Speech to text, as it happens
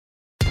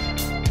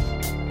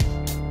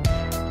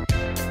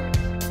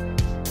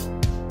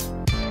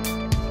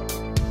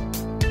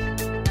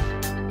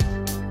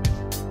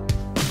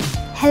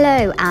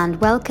Hello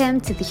and welcome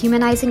to the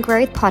Humanizing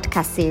Growth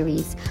podcast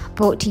series,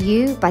 brought to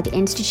you by the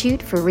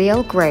Institute for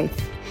Real Growth.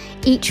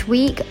 Each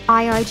week,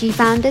 IIG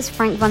founders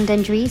Frank van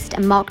den Driest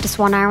and Mark de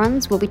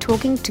Swaan-Arons will be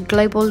talking to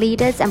global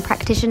leaders and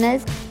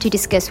practitioners to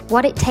discuss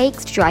what it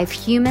takes to drive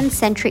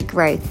human-centric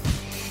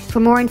growth. For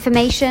more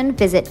information,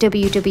 visit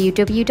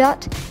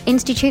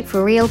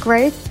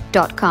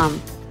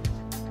www.instituteforrealgrowth.com.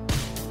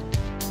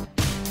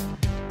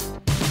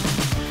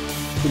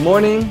 Good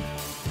morning,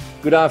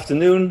 good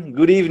afternoon,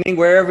 good evening,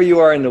 wherever you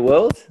are in the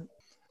world.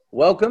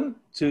 Welcome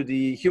to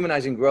the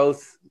Humanizing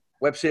Growth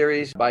web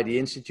series by the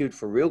Institute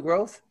for Real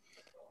Growth.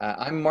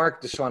 I'm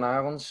Mark de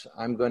Swaan-Arons.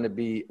 I'm going to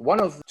be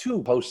one of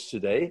two hosts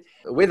today.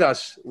 With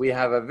us, we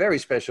have a very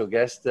special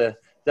guest,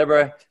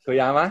 Deborah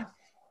Koyama.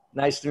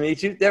 Nice to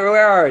meet you. Deborah,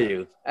 where are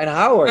you? And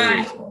how are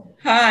you?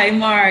 Hi,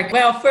 Mark.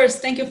 Well,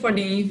 first, thank you for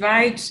the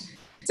invite.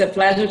 It's a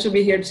pleasure to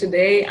be here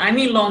today. I'm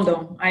in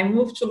London. I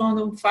moved to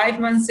London 5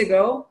 months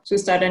ago to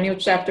start a new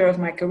chapter of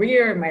my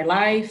career, my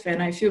life,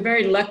 and I feel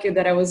very lucky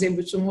that I was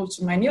able to move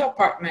to my new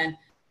apartment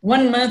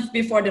 1 month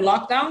before the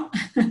lockdown.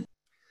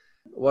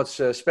 What's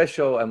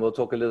special, and we'll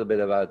talk a little bit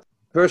about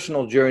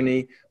personal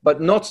journey, but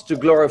not to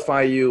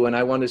glorify you, and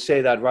I want to say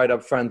that right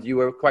up front, you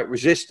were quite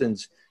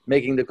resistant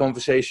making the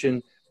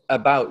conversation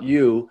about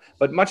you,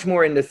 but much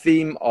more in the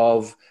theme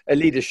of a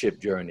leadership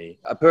journey,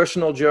 a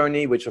personal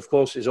journey, which of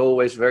course is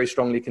always very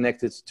strongly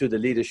connected to the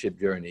leadership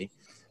journey.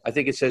 I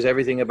think it says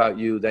everything about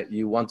you that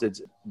you wanted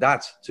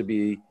that to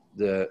be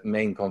the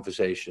main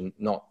conversation,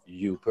 not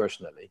you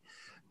personally.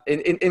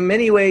 In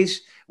many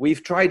ways,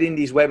 we've tried in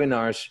these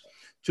webinars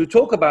to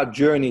talk about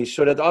journeys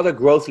so that other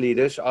growth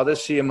leaders, other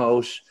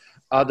CMOs,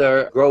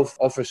 other growth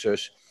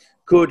officers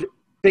could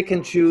pick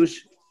and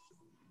choose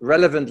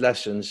relevant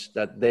lessons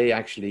that they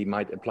actually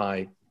might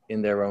apply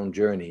in their own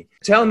journey.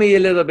 Tell me a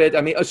little bit,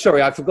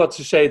 I forgot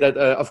to say that,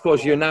 of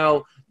course, you're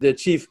now the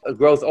Chief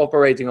Growth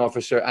Operating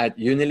Officer at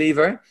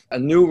Unilever, a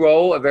new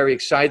role, a very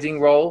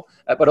exciting role,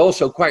 but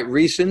also quite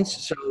recent.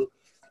 So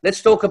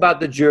let's talk about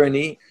the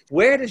journey.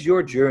 Where does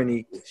your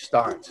journey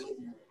start?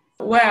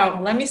 Well,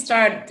 let me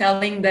start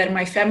telling that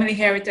my family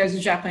heritage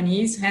is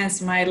Japanese, hence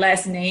my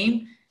last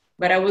name.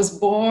 But I was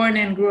born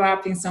and grew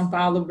up in São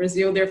Paulo,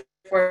 Brazil. Therefore,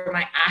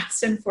 my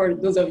accent, for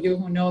those of you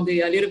who know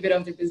a little bit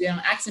of the Brazilian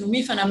accent,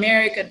 with an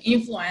American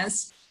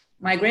influence.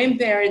 My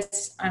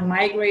grandparents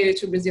migrated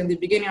to Brazil in the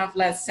beginning of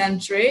last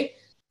century.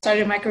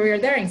 Started my career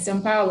there in São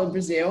Paulo,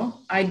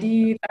 Brazil. I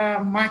did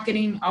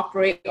operational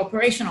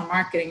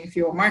marketing, if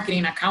you will, marketing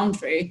in a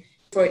country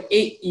for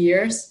 8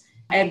 years.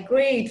 At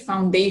great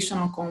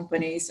foundational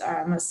companies,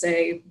 I must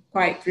say,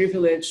 quite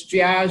privileged,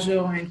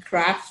 Diageo and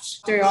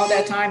Kraft. After all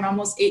that time,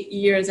 almost 8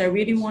 years, I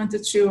really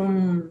wanted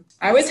to,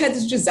 I always had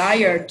this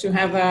desire to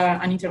have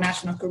an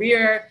international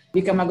career,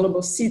 become a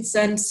global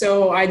citizen.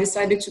 So I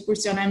decided to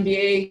pursue an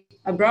MBA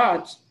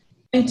abroad.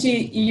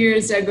 20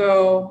 years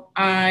ago,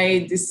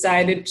 I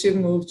decided to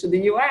move to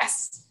the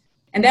US.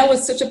 And that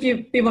was such a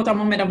pivotal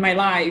moment of my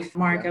life,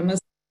 Mark, I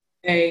must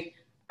say.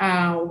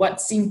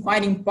 What seemed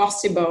quite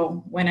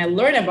impossible when I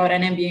learned about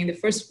an MBA in the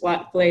first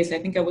place. I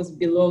think I was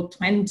below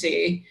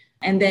 20.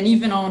 And then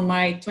even on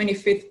my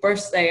 25th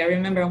birthday, I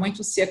remember I went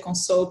to see a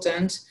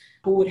consultant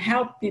who would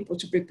help people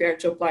to prepare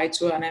to apply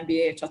to an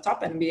MBA, to a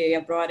top MBA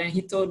abroad. And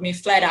he told me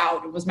flat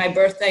out, it was my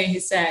birthday, and he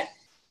said,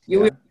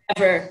 you will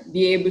never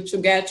be able to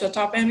get to a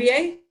top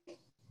MBA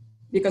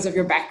because of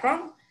your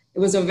background. It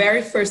was a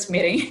very first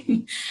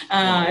meeting.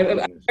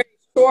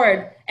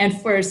 Short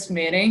and first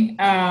meeting.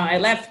 I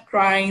left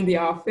crying the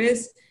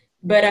office,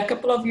 but a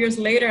couple of years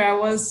later, I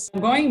was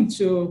going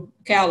to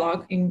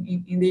Kellogg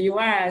in the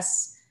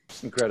US.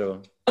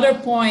 Incredible. Other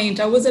point,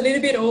 I was a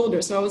little bit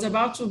older, so I was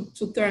about to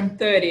turn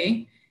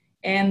 30,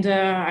 and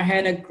I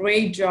had a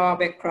great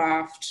job at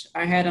Kraft.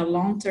 I had a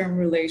long-term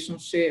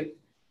relationship.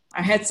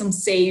 I had some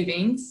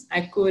savings.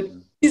 I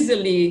could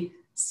easily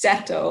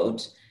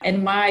settled.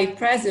 And my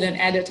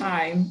president at the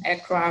time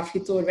at Kraft, he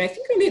told me, I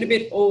think you're a little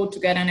bit old to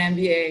get an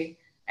MBA.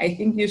 I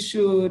think you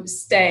should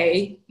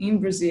stay in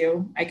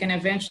Brazil. I can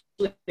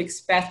eventually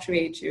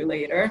expatriate you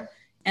later.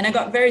 And I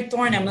got very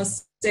torn, I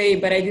must say,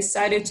 but I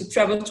decided to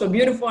travel to a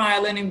beautiful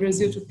island in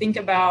Brazil to think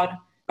about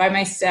by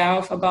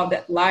myself about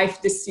that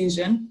life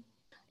decision.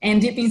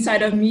 And deep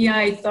inside of me,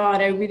 I thought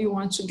I really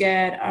want to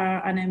get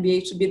an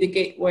MBA to be the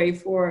gateway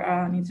for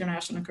an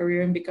international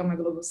career and become a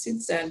global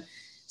citizen.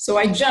 So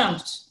I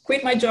jumped,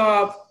 quit my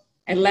job,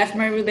 I left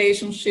my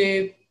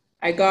relationship.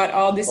 I got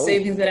all the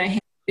savings that I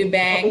had in the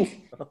bank.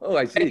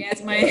 I see.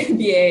 Against my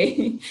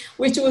MBA,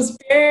 which was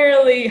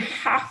barely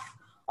half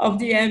of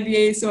the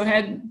MBA. So I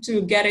had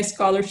to get a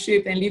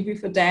scholarship and live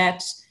with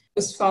that.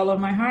 Just follow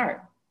my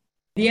heart.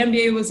 The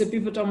MBA was a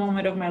pivotal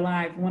moment of my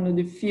life. One of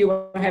the few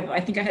I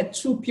think I had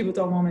two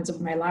pivotal moments of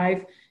my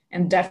life.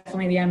 And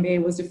definitely the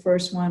MBA was the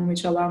first one,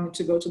 which allowed me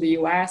to go to the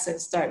US and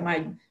start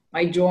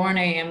my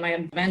journey and my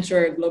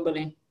adventure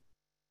globally.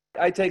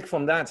 I take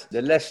from that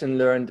the lesson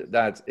learned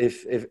that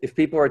if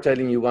people are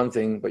telling you one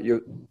thing, but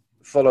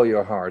follow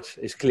your heart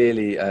is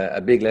clearly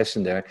a big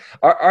lesson there.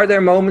 Are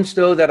there moments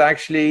though that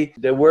actually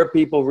there were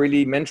people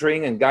really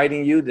mentoring and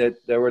guiding you,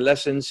 that there were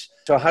lessons?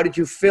 So how did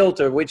you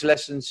filter which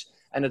lessons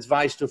and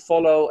advice to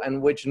follow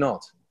and which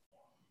not?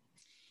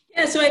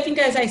 Yeah, so I think,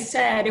 as I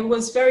said, it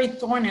was very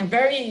thorny and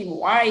very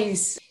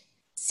wise.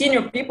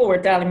 Senior people were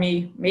telling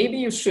me, maybe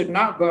you should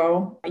not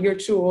go. You're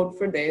too old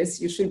for this.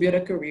 You should build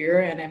a career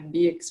and then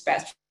be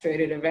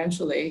expatriated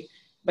eventually.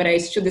 But I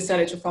still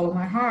decided to follow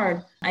my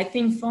heart. I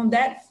think from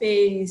that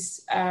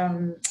phase,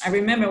 I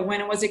remember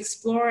when I was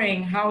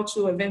exploring how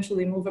to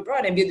eventually move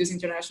abroad and build this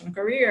international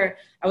career,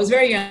 I was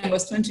very young. I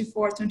was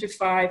 24,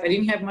 25. I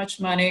didn't have much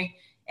money.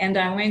 And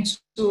I went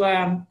to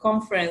a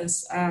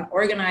conference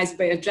organized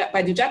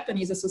by the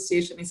Japanese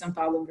Association in São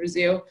Paulo,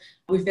 Brazil,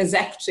 with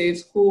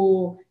executives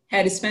who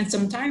had spent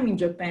some time in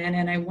Japan.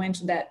 And I went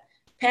to that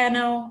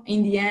panel.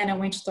 In the end, I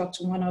went to talk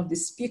to one of the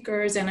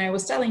speakers, and I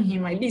was telling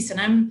him, like,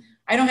 listen,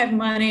 I don't have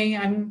money.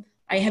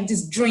 I have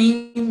this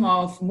dream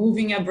of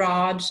moving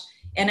abroad,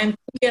 and I'm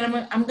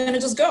thinking I'm going to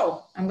just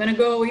go. I'm going to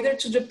go either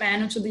to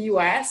Japan or to the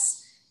US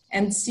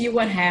and see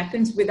what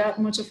happens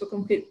without much of a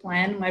complete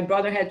plan. My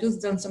brother had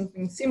just done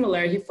something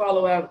similar. He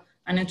followed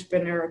an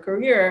entrepreneurial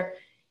career.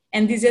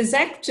 And this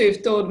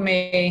executive told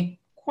me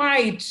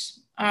quite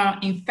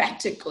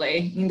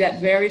emphatically in that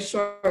very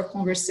short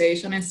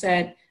conversation and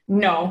said,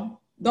 no,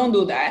 don't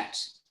do that.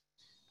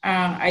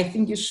 I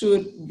think you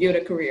should build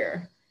a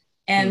career.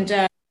 And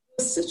it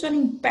was such an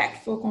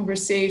impactful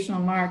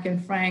conversation, Mark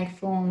and Frank,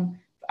 from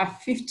a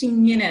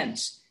 15-minute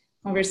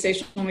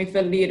conversation with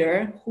a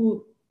leader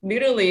who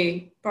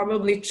literally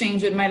probably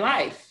changed my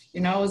life.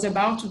 You know, I was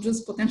about to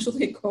just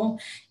potentially go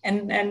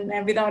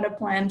and without a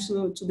plan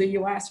to the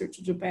US or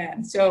to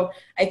Japan. So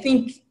I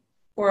think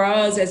for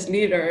us as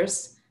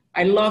leaders,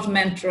 I love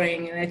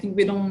mentoring, and I think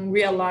we don't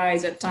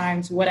realize at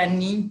times what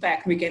an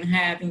impact we can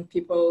have in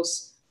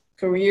people's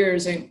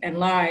careers and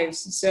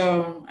lives.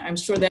 So I'm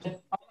sure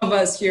that all of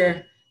us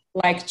here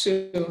like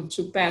to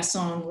pass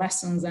on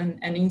lessons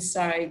and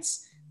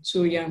insights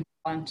to young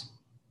talent.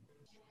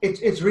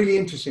 It's really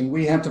interesting.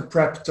 We had the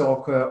prep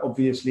talk,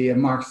 obviously,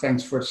 and Mark,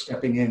 thanks for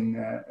stepping in.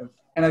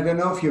 And I don't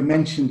know if you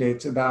mentioned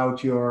it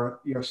about your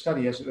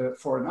study as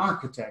for an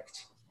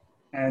architect,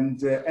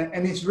 and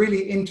it's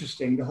really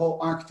interesting. The whole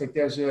architect,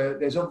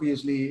 there's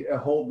obviously a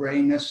whole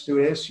brainness to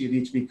this. You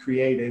need to be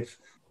creative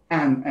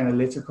and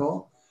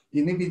analytical.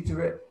 You need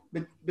to,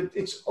 but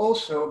it's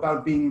also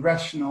about being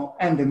rational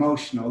and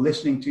emotional,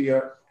 listening to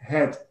your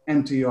head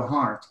and to your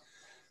heart.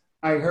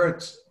 I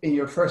heard in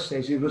your first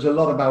stage, it was a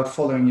lot about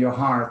following your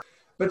heart,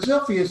 but it's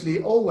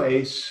obviously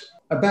always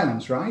a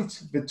balance, right?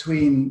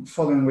 Between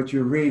following what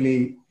you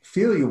really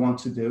feel you want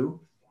to do.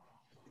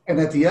 And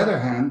at the other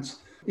hand,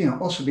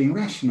 also being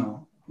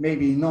rational,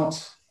 maybe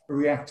not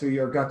react to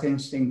your gut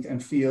instinct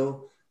and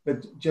feel,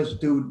 but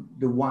just do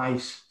the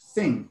wise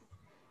thing.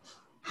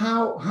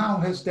 How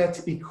has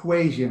that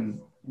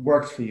equation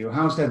worked for you?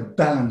 How's that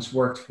balance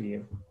worked for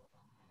you?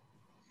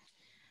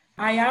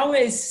 I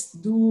always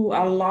do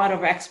a lot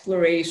of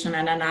exploration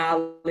and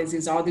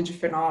analysis, all the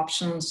different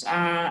options.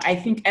 I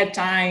think at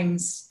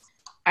times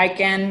I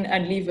can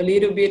live a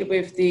little bit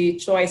with the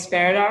choice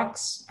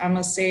paradox. I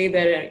must say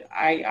that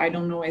I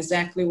don't know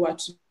exactly what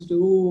to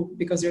do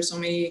because there's so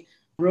many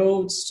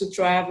roads to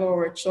travel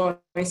or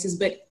choices.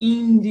 But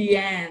in the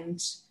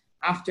end,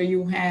 after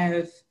you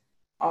have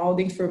all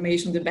the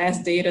information, the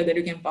best data that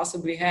you can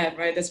possibly have,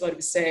 right? That's what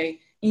we say.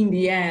 In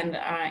the end,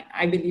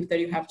 I believe that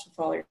you have to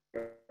follow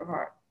your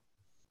heart.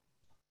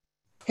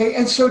 Hey,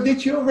 and so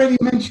did you already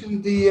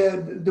mention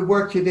the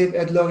work you did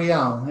at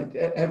L'Oréal?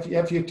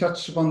 Have you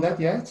touched upon that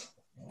yet?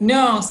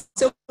 No.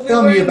 So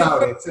tell me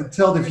about it and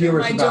tell the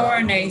viewers about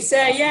journey. it. So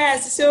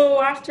yes.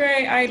 So after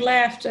I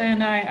left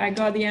and I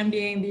got the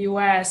MBA in the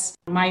US,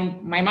 my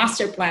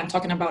master plan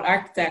talking about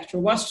architecture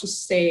was to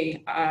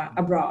stay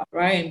abroad,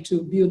 right, and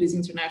to build this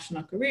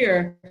international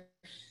career.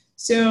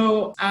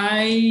 So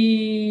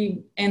I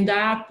end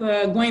up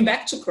going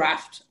back to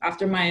Kraft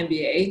after my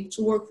MBA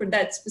to work for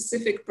that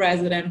specific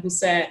president who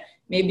said,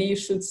 maybe you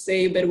should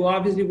stay, but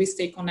obviously we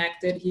stay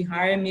connected. He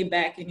hired me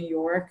back in New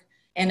York,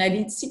 and I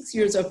did 6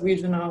 years of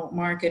regional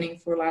marketing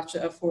for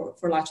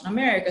Latin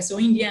America. So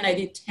in the end, I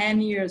did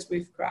 10 years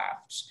with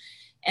Kraft.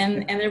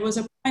 And there was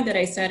a point that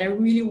I said, I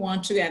really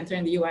want to enter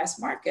in the US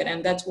market.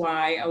 And that's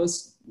why I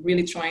was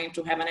really trying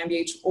to have an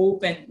MBA to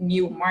open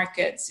new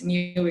markets,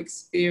 new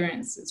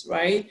experiences,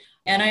 right?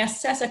 And I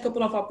assessed a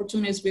couple of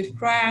opportunities with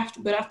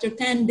Kraft, but after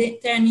 10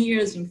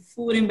 years in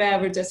food and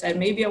beverage, I said,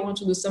 maybe I want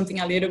to do something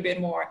a little bit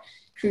more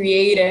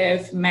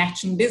creative,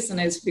 matching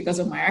business because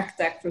of my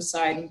architecture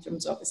side in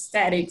terms of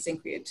aesthetics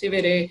and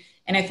creativity.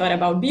 And I thought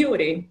about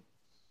beauty.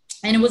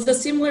 And it was a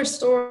similar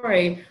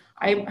story.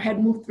 I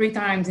had moved 3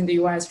 times in the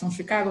US from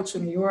Chicago to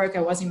New York.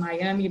 I was in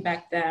Miami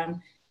back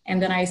then.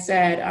 And then I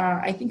said,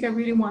 I think I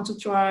really want to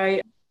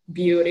try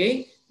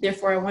beauty.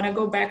 Therefore, I want to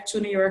go back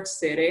to New York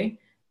City.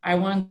 I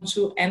want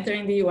to enter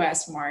in the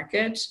US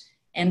market.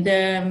 And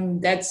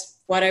that's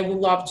what I would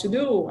love to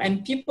do.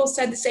 And people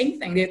said the same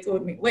thing. They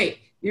told me, wait,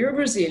 you're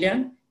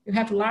Brazilian. You you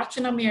have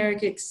Latin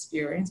America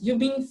experience, you've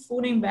been in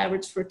food and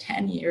beverage for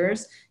 10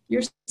 years,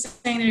 you're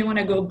saying that you want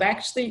to go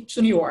back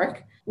to New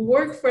York,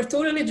 work for a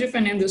totally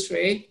different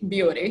industry,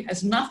 beauty,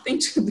 has nothing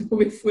to do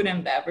with food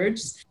and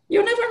beverage.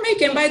 You'll never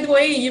make it. And by the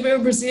way, you were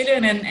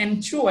Brazilian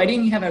and true, I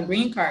didn't have a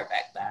green card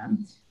back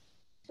then.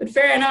 But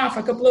fair enough,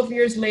 a couple of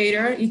years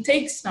later, it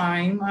takes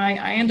time.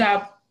 I end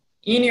up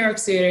in New York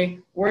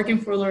City working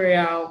for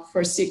L'Oreal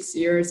for 6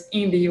 years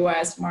in the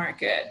US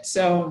market.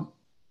 So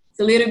it's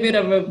a little bit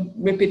of a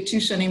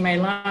repetition in my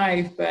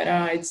life, but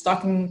it's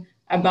talking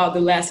about the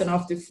lesson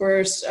of the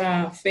first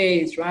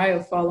phase, right?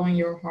 Of following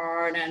your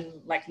heart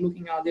and like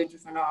looking at the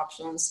different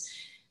options.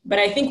 But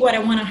I think what I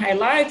want to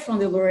highlight from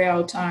the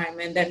L'Oreal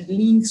time, and that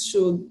links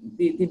to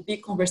the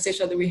big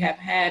conversation that we have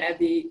had at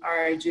the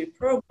RRG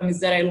program, is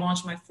that I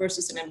launched my first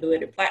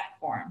sustainability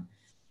platform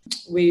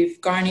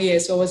with Garnier.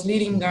 So I was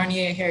leading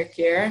Garnier Hair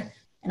Care,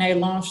 and I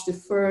launched the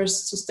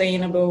first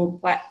sustainable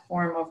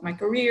platform of my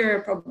career,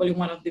 probably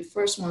one of the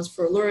first ones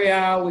for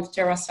L'Oreal with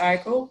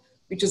TerraCycle,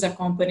 which is a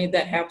company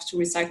that helps to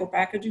recycle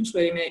packaging to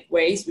eliminate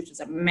waste, which is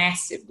a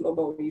massive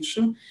global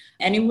issue.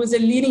 And it was a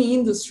leading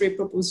industry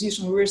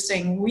proposition. We were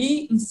saying,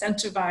 we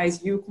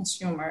incentivize you,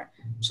 consumer,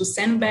 to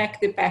send back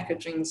the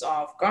packagings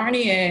of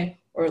Garnier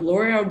or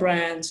L'Oreal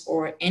brands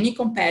or any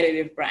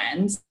competitive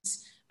brands.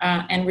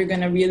 And we're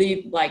gonna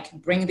really like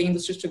bring the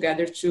industries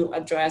together to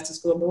address this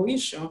global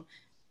issue.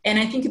 And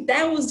I think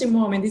that was the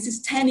moment, this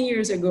is 10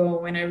 years ago,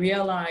 when I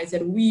realized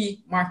that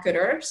we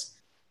marketers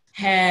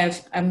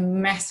have a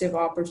massive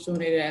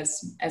opportunity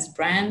as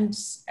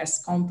brands,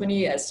 as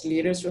company, as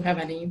leaders to have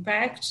an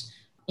impact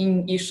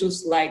in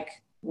issues like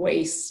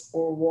waste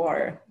or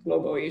water,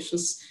 global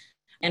issues.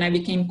 And I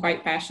became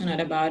quite passionate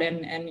about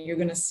it. And you're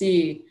going to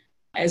see,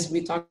 as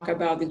we talk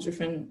about the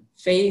different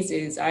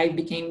phases, I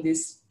became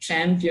this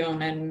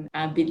champion and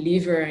a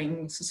believer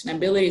in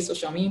sustainability,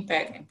 social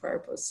impact, and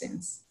purpose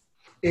since.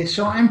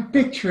 So I'm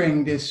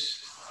picturing this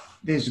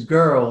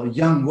girl,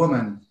 young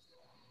woman,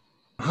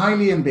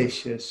 highly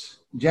ambitious,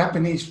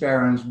 Japanese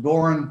parents,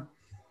 born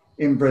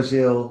in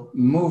Brazil,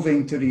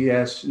 moving to the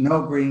US,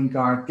 no green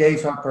card,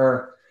 gave up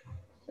her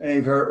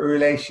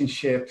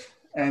relationship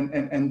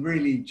and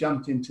really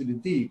jumped into the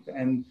deep,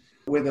 and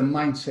with a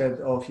mindset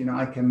of,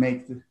 I can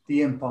make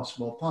the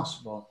impossible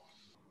possible.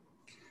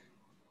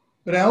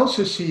 But I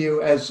also see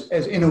you as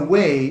in a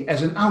way,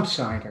 as an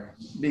outsider,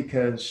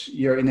 because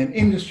you're in an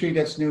industry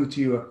that's new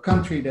to you, a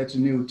country that's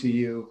new to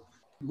you,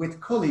 with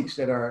colleagues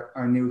that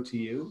are new to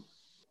you.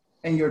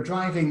 And you're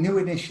driving new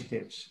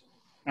initiatives.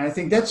 And I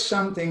think that's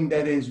something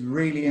that is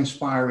really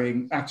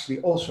inspiring,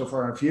 actually, also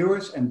for our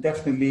viewers, and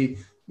definitely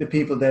the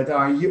people that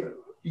are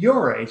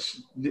your age,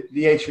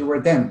 the age you were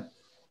then,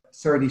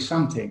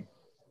 30-something.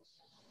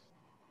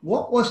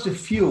 What was the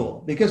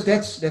fuel? Because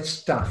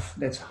that's tough,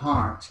 that's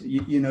hard.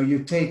 You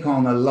take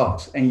on a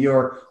lot, and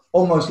you're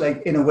almost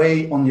like, in a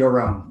way, on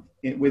your own,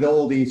 with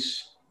all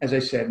these, as I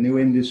said, new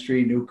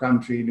industry, new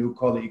country, new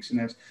colleagues,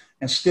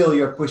 and still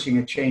you're pushing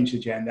a change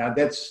agenda.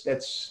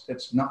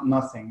 That's not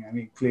nothing. I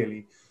mean,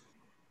 clearly.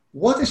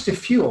 What is the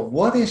fuel?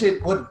 What is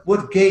it?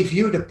 What gave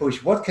you the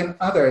push? What can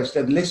others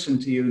that listen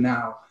to you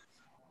now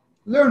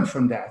learn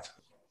from that?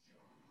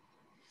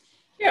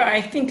 Yeah,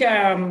 I think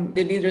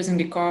the leaders in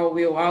the call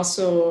will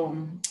also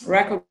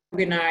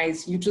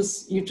recognize you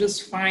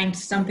just find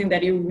something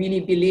that you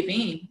really believe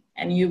in,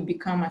 and you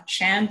become a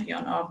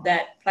champion of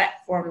that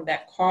platform,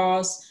 that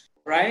cause.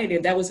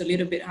 Right? That was a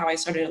little bit how I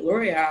started at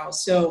L'Oreal.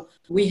 So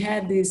we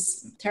had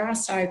this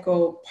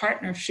TerraCycle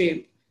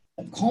partnership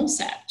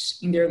concept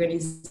in the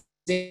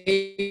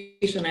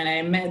organization, and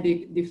I met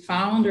the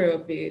founder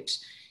of it,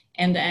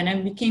 and I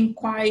became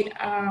quite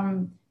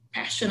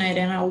passionate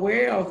and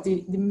aware of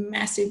the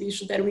massive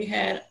issue that we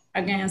had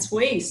against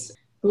waste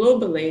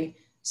globally.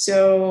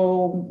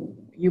 So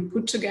you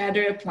put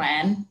together a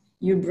plan,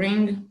 you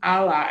bring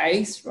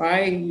allies,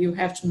 right? You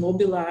have to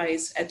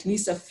mobilize at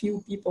least a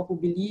few people who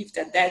believe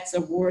that that's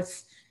a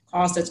worth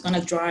cause that's going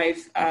to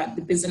drive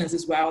the business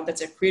as well.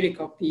 That's a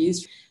critical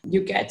piece.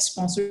 You get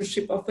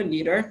sponsorship of a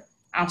leader,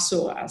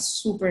 also a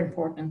super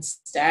important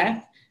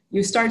step.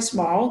 You start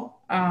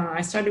small.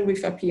 I started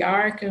with a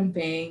PR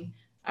campaign.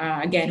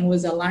 Again, it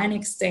was a line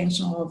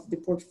extension of the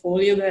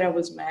portfolio that I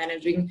was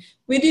managing.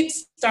 We did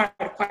start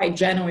quite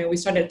genuine. We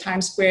started at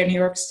Times Square, New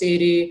York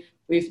City,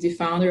 with the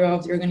founder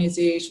of the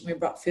organization. We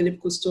brought Philippe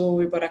Cousteau.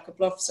 We brought a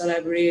couple of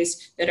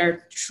celebrities that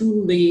are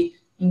truly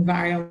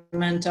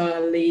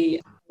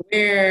environmentally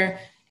aware,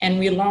 and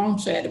we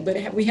launched it.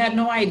 But we had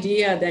no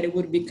idea that it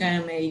would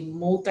become a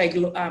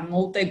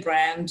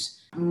multi-brand,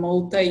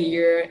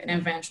 multi-year, and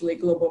eventually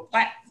global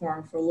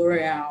platform for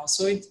L'Oreal.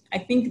 So I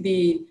think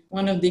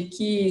one of the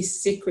key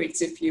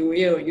secrets, if you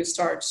will, you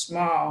start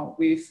small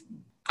with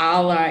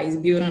allies,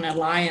 build an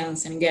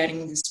alliance, and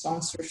getting the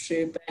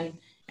sponsorship. And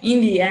in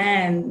the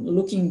end,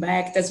 looking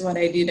back, that's what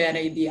I did at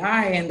ABI,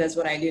 and that's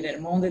what I did at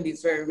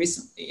Mondelez very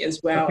recently as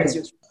well.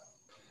 Okay.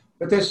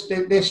 But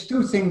there's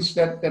two things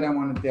that I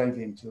want to dive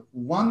into.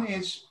 One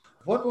is,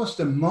 what was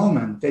the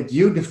moment that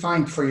you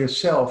defined for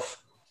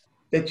yourself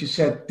that you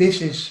said,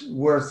 this is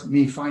worth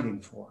me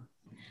fighting for?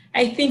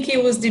 I think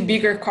it was the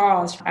bigger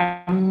cause,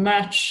 a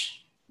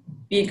much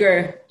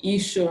bigger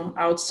issue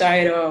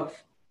outside of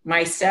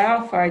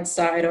myself,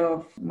 outside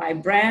of my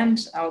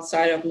brand,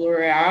 outside of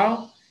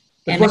L'Oreal.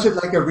 But was it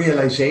like a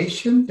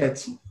realization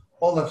that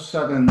all of a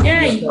sudden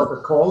you felt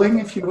a calling,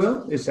 if you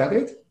will? Is that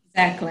it?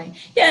 Exactly.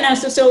 Yeah. No,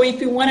 so if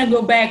you want to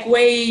go back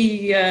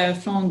way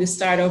from the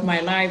start of my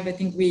life, I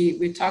think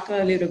we talked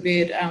a little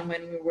bit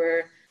when we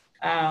were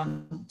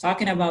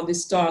talking about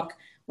this talk.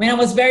 When I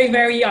was very,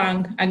 very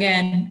young,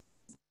 again,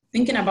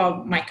 thinking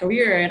about my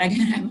career, and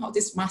again, I have all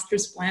these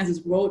master's plans,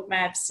 these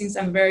roadmaps since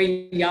I'm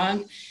very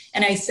young.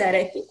 And I said,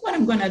 I think what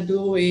I'm going to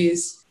do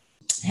is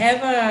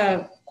have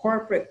a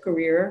corporate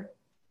career,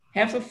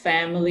 have a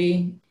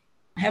family,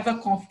 have a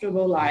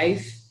comfortable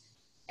life.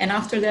 And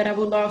after that, I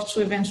would love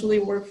to eventually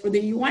work for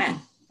the UN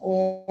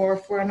or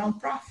for a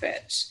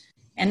nonprofit.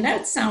 And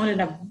that sounded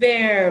a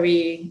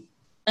very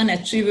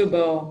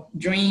unachievable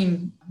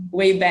dream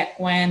way back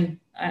when,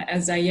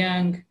 as a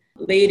young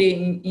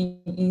lady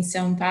in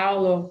São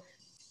Paulo.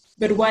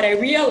 But what I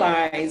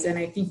realized, and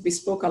I think we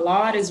spoke a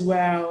lot as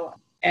well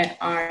at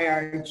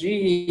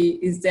IRG,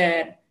 is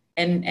that,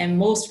 and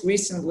most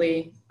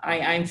recently,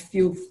 I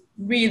feel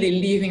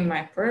really living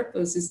my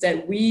purpose, is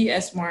that we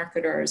as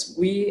marketers,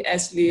 we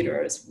as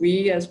leaders,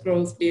 we as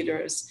growth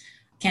leaders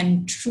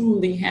can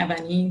truly have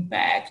an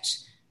impact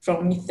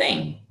from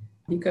within.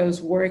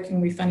 Because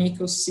working with an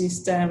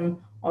ecosystem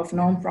of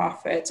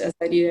nonprofits, as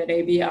I did at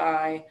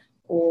ABI,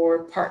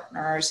 or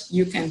partners,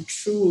 you can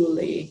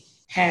truly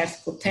have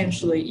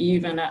potentially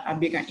even a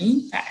bigger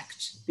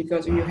impact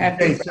because you have.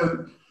 Okay,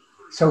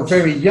 so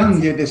very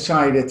young, you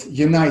decided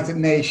United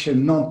Nations,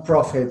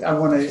 non-profit, I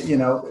want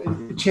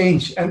to,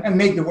 change and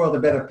make the world a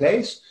better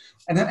place.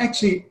 And then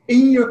actually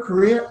in your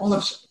career,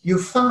 you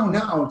found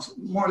out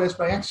more or less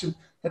by accident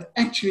that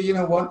actually, you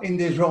know what, in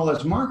this role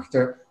as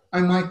marketer, I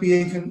might be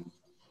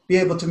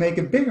able to make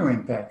a bigger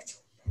impact.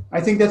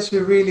 I think that's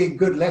a really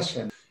good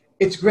lesson.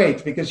 It's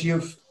great because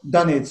you've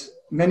done it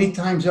many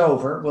times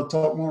over. We'll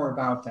talk more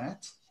about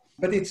that.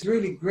 But it's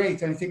really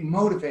great and I think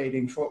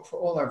motivating for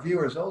all our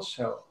viewers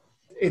also.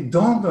 It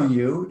dawned on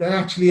you that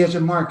actually as a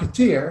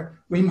marketeer,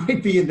 we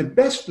might be in the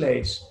best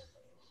place,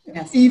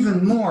 yes,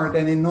 even more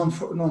than in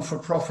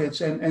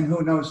non-for-profits and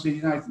who knows, the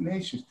United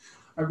Nations.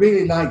 I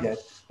really like that.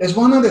 There's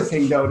one other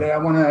thing though that I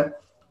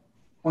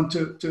want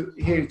to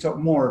hear you talk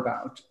more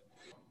about.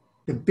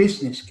 The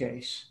business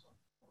case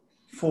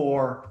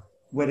for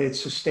whether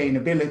it's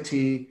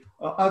sustainability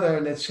or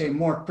other, let's say,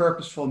 more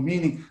purposeful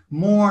meaning,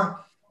 more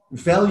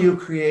value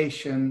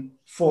creation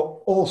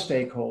for all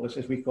stakeholders,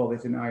 as we call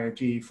it in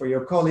IRG, for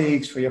your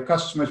colleagues, for your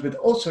customers, but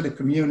also the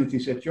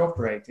communities that you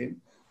operate in.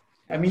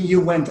 I mean,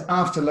 you went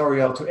after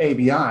L'Oreal to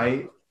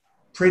ABI,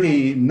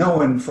 pretty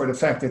known for the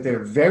fact that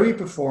they're very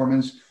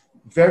performance,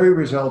 very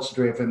results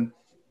driven,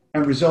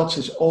 and results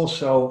is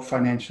also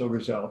financial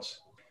results.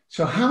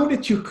 So how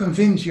did you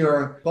convince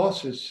your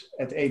bosses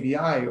at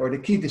ABI or the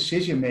key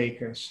decision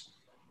makers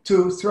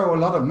to throw a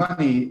lot of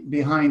money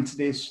behind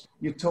this?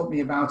 You told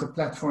me about a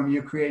platform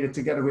you created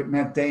together with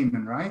Matt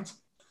Damon, right?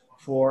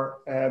 For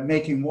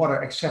making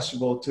water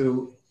accessible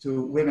to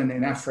women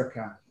in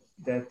Africa.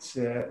 That,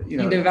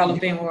 in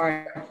developing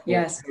world,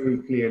 yes. Very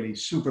clearly,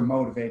 super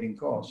motivating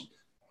cause.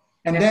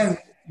 And yes, then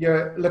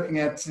you're looking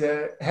at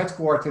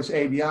headquarters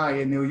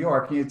ABI in New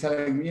York and you're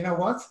telling me, you know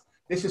what?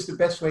 This is the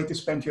best way to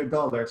spend your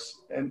dollars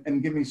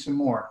and give me some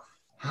more.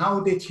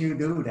 How did you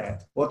do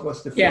that? What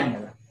was the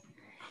formula?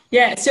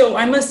 Yeah, so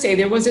I must say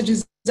there was a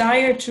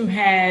desire to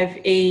have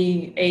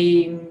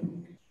a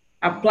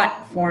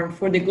platform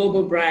for the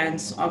global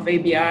brands of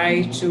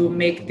ABI to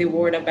make the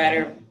world a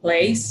better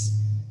place.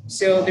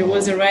 So there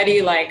was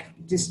already like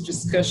this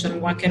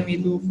discussion, what can we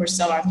do for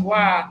Stella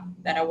Artois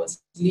that I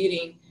was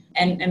leading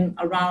and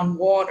around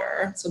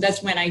water. So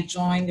that's when I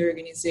joined the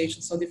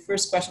organization. So the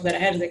first question that I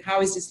had is like,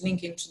 how is this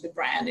linking to the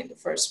brand in the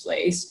first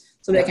place?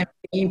 So that can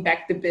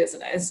impact the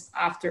business.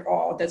 After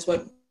all, that's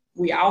what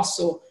we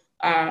also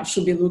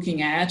should be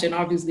looking at. And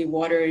obviously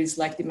water is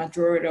like the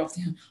majority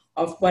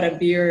of what a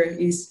beer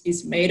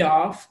is made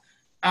of.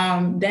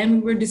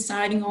 Then we were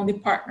deciding on the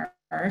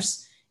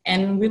partners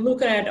and we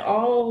look at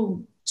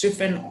all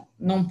different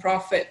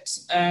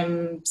nonprofits,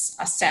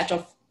 a set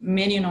of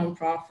many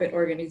nonprofit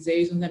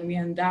organizations, and we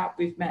end up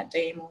with Matt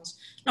Damon's,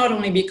 not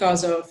only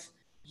because of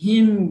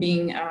him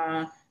being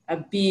a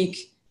big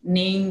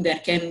name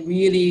that can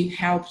really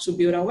help to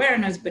build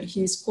awareness, but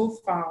his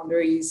co-founder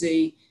is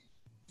a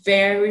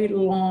very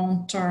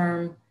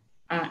long-term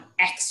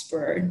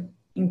expert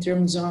in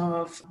terms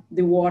of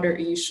the water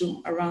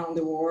issue around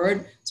the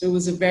world. So it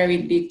was a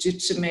very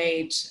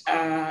legitimate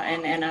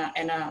and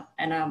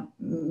a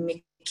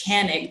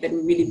mechanic that we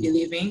really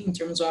believe in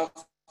terms of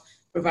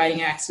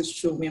providing access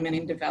to women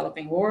in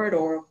developing world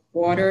or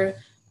water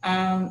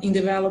in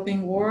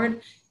developing world.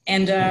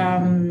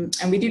 And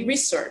we did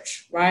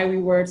research, right? We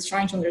were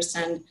trying to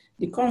understand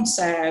the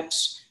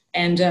concepts,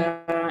 and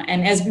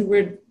as we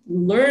were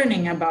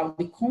learning about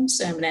the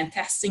concept and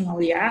testing all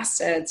the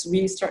assets,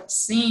 we start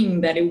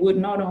seeing that it would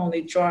not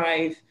only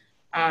drive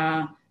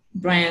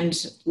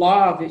brand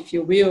love, if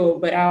you will,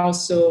 but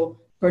also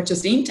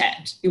purchase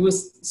intent. It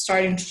was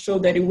starting to show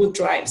that it would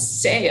drive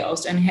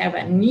sales and have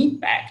an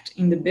impact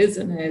in the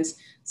business.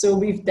 So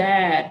with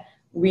that,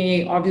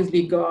 we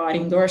obviously got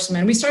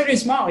endorsement. We started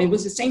small. It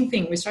was the same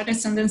thing. We started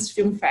Sundance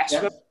Film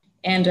Festival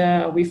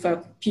and with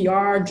a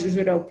PR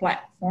digital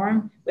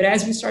platform. But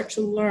as we start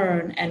to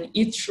learn and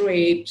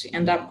iterate,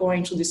 end up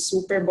going to the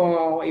Super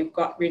Bowl, you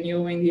got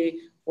renewing the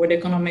World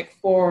Economic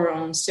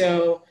Forum.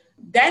 So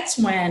that's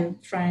when,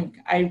 Frank,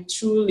 I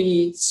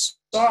truly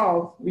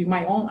saw with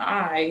my own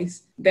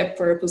eyes that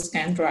purpose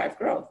can drive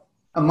growth.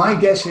 My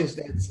guess is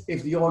that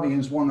if the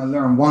audience want to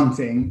learn one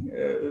thing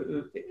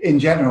in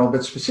general,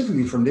 but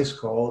specifically from this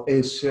call,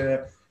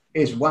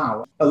 is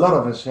wow. A lot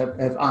of us have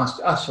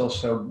asked us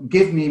also,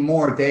 give me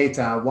more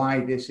data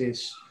why this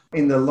is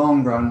in the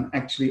long run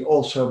actually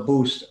also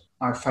boost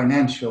our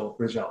financial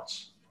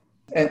results.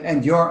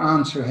 And your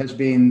answer has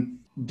been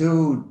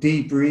do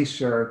deep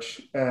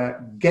research,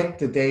 get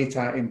the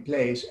data in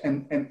place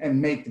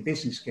and make the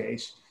business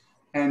case.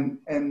 And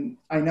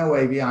I know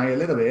ABI a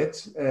little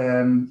bit,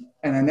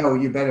 and I know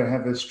you better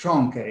have a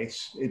strong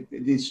case. It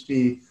needs to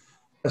be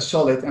a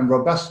solid and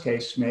robust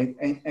case made,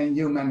 and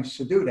you managed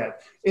to do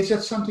that. Is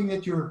that something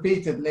that you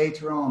repeated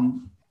later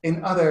on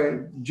in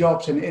other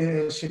jobs and in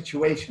a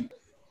situation?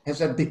 Has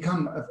that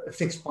become a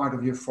fixed part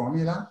of your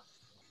formula?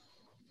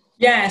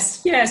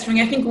 Yes.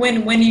 I think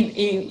when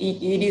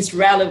it is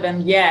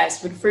relevant,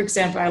 yes. But for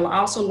example, I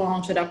also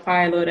launched a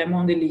pilot at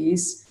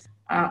Mondelez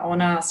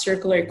on a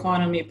circular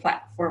economy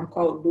platform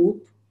called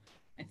Loop.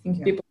 I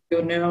think people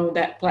will know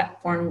that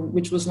platform,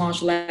 which was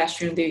launched last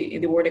year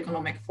in the World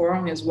Economic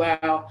Forum as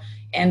well.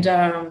 And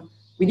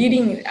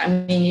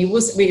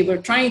we were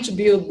trying to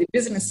build the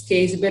business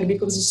case, but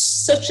because it's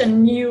such a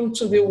new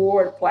to the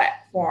world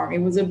platform,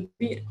 it was a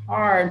bit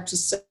hard to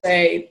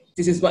say,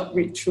 this is what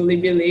we truly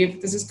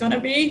believe this is going to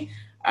be.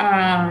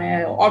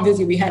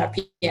 Obviously, we had a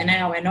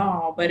P&L and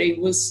all, but it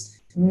was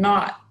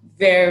not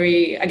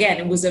very, again,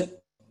 it was a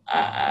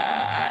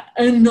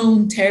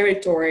unknown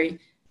territory.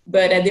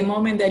 But at the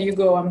moment that you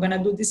go, I'm going to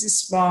do this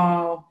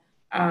small,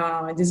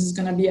 this is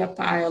going to be a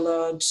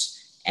pilot,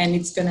 and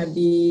it's going to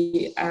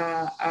be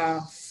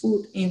a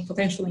food in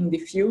potentially in the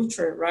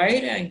future,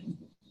 right? And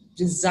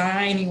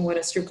designing what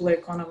a circular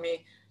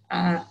economy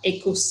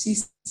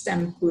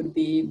ecosystem could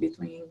be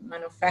between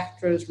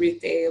manufacturers,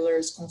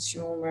 retailers,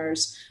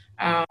 consumers.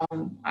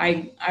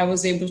 I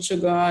was able to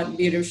get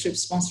leadership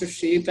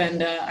sponsorship,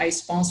 and I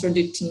sponsored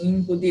the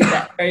team who did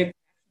that very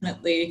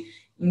passionately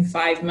in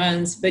 5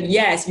 months. But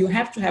yes, you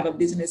have to have a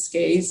business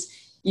case,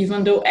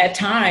 even though at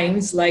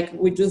times, like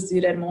we just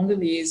did at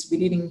Mondelez, we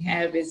didn't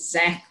have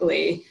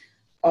exactly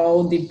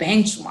all the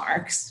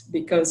benchmarks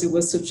because it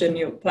was such a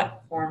new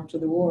platform to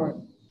the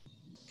world.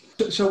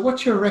 So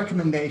what's your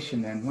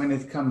recommendation then when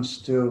it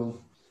comes to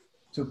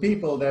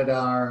people that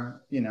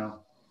are,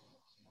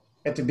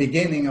 at the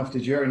beginning of the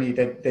journey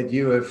that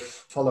you have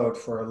followed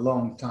for a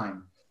long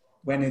time,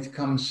 when it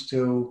comes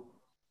to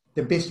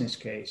the business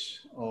case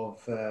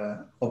of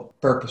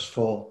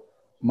purposeful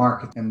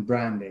market and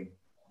branding?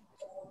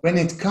 When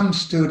it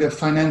comes to the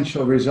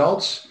financial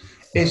results,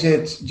 is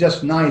it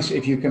just nice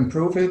if you can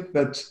prove it,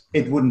 but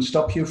it wouldn't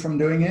stop you from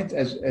doing it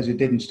as it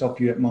didn't stop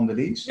you at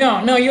Mondelez?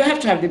 No, you have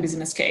to have the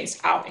business case,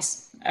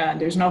 always.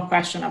 There's no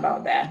question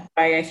about that.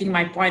 I think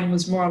my point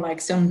was more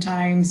like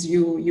sometimes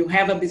you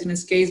have a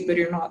business case, but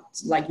you're not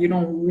like, you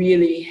don't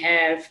really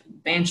have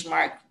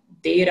benchmark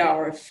data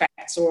or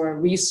facts or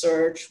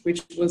research,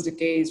 which was the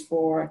case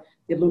for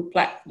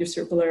the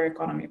circular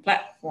economy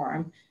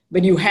platform.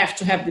 But you have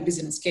to have the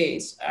business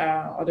case.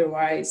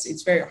 Otherwise,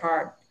 it's very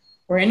hard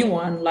for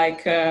anyone,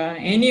 like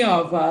any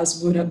of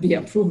us would be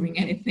approving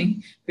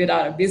anything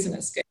without a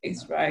business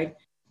case, right?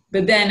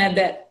 But then at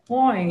that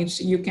point,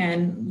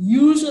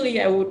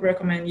 I would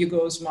recommend you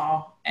go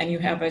small and you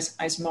have a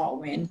small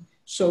win,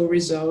 show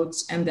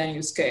results, and then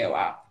you scale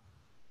up.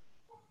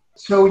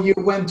 So you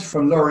went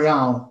from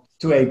L'Oreal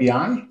to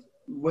ABI.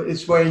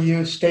 It's where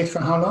you stayed for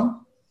how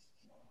long?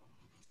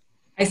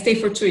 I stayed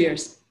for 2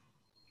 years.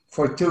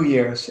 For 2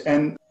 years.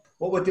 And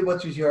what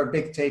was your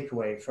big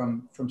takeaway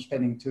from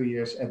spending 2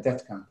 years at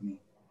that company?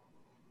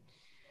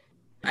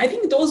 I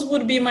think those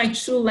would be my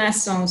 2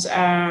 lessons,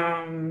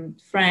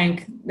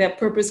 Frank, that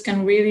purpose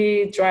can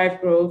really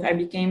drive growth. I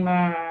became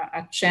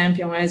a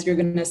champion, as you're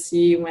going to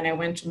see when I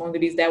went to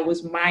Mondelez. That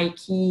was my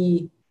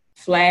key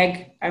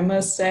flag, I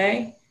must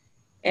say.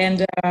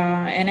 And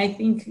I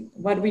think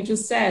what we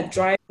just said,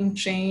 driving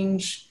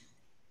change,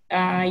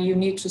 you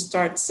need to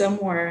start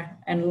somewhere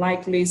and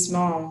likely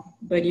small,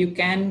 but you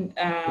can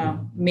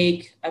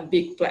make a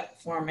big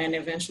platform and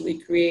eventually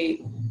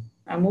create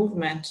a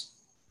movement.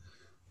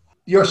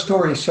 Your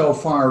story so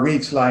far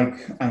reads like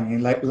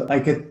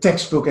a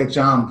textbook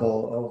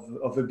example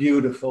of a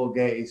beautiful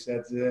case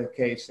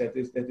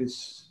that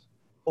is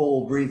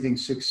all breathing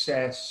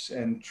success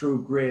and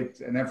true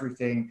grit and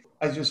everything.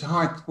 I just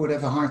would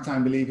have a hard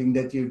time believing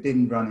that you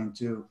didn't run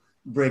into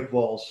brick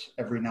walls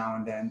every now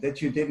and then,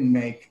 that you didn't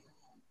make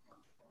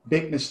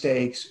big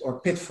mistakes or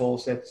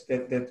pitfalls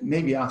that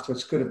maybe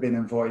afterwards could have been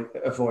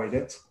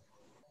avoided.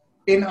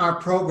 in our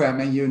program,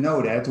 and you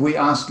know that, we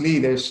ask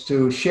leaders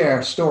to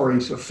share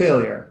stories of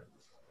failure.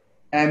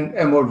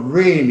 And what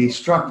really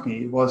struck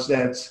me was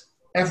that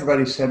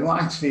everybody said, well,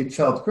 actually, it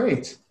felt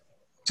great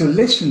to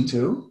listen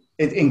to.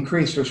 It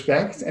increased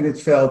respect, and it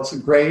felt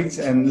great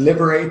and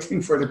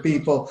liberating for the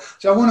people.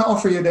 So I want to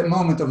offer you that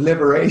moment of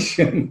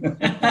liberation.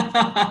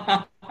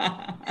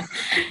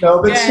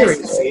 No, but yes.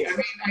 Seriously, I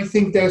mean, I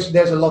think there's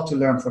a lot to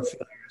learn from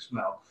failure as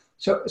well.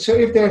 So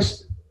if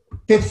there's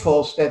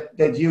pitfalls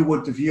that you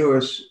would, the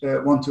viewers,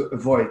 want to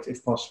avoid,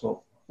 if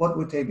possible, what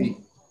would they be?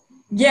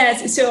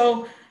 Yes,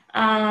 so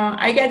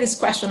I get this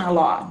question a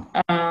lot,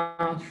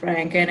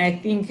 Frank, and I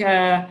think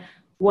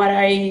what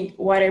I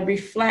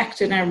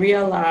reflect and I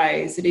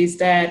realize is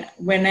that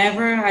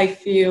whenever I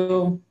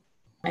feel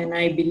and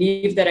I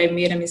believe that I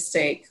made a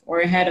mistake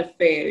or I had a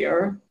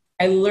failure,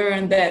 I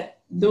learned that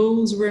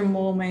those were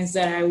moments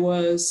that I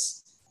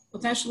was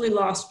potentially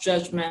lost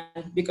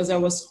judgment because I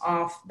was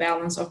off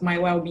balance of my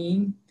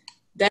well-being.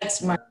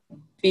 That's my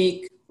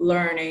big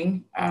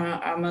learning,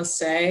 I must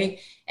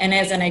say. And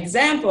as an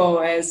example,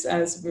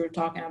 as we were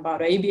talking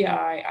about ABI,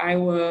 I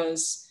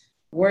was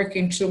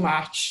working too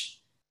much,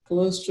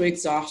 close to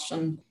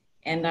exhaustion,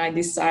 and I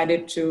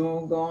decided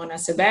to go on a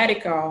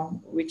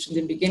sabbatical, which in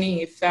the beginning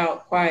it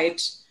felt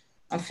quite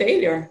a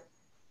failure,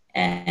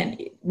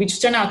 and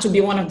which turned out to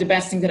be one of the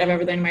best things that I've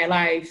ever done in my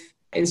life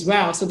as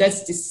well. So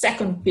that's the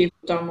second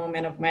pivotal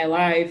moment of my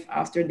life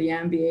after the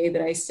MBA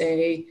that I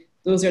say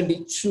those are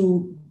the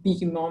two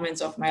big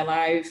moments of my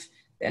life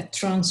that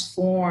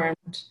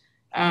transformed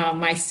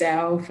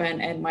myself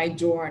and my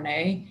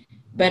journey.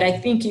 But I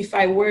think if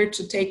I were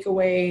to take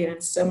away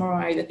and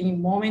summarize, I think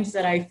moments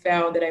that I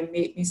felt that I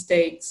made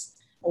mistakes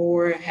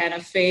or had a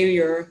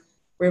failure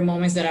were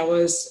moments that I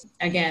was,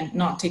 again,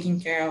 not taking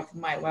care of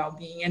my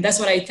well-being. And that's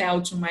what I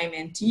tell to my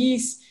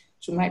mentees,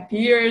 to my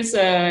peers,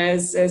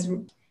 as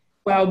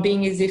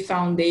well-being is the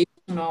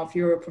foundation of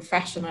your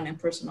professional and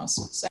personal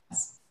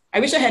success. I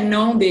wish I had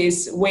known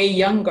this way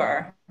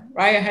younger,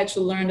 right? I had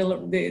to learn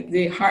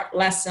the hard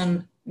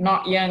lesson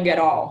not young at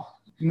all.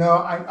 No,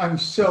 I'm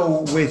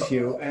so with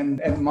you.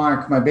 And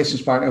Mark, my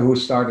business partner who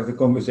started the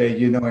conversation,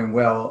 you know him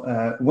well.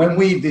 When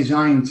we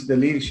designed the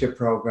leadership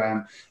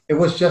program, it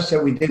was just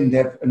that we didn't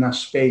have enough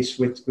space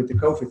with the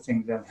COVID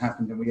thing that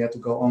happened and we had to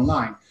go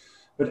online.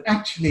 But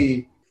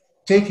actually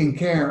taking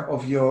care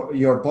of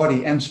your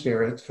body and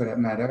spirit, for that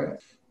matter,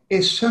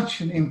 is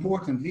such an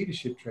important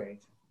leadership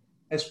trait,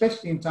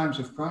 especially in times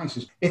of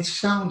crisis. It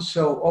sounds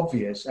so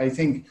obvious. I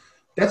think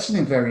that's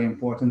a very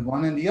important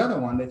one. And the other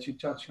one that you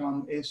touch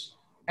on is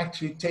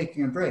actually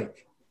taking a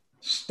break,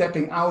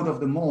 stepping out of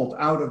the mold,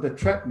 out of the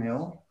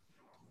treadmill.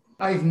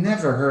 I've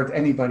never heard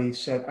anybody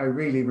said, I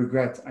really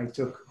regret I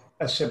took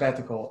a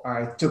sabbatical or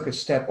I took a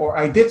step or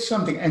I did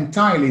something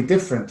entirely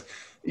different.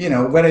 You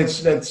know, whether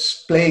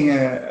that's playing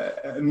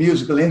a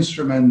musical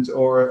instrument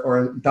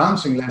or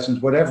dancing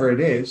lessons, whatever it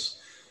is,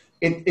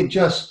 it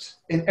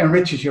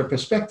enriches your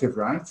perspective,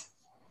 right?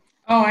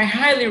 Oh, I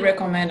highly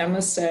recommend, I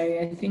must say.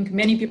 I think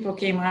many people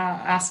came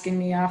out asking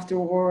me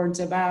afterwards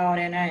about,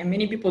 and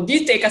many people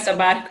did take a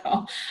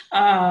sabbatical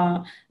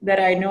that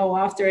I know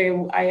after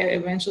I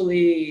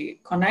eventually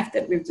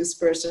connected with this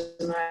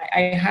person.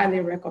 I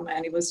highly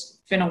recommend. It was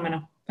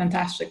phenomenal,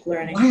 fantastic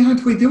learning. Why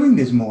aren't we doing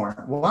this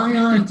more? Why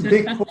aren't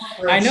big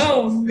corporates I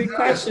know, big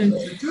question.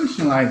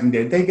 Institutionalizing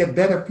it? They get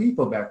better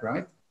people back,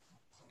 right?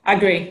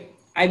 Agree.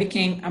 I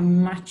became a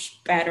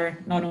much better,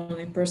 not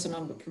only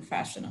personal, but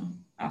professional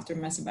after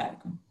my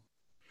sabbatical.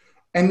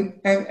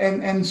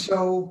 And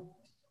so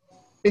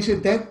is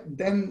it that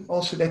then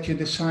also that you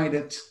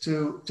decided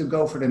to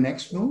go for the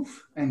next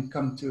move and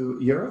come to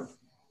Europe?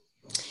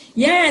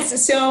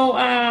 Yes. So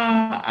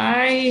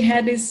I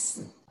had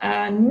this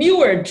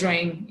newer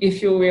dream,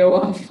 if you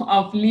will,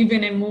 of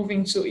living and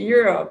moving to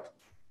Europe.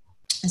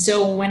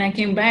 So when I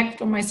came back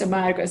from my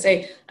sabbatical, I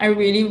say, I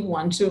really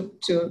want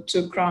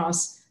to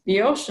cross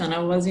the ocean. I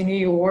was in New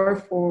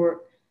York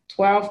for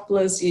 12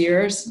 plus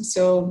years.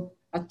 So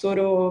a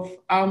total of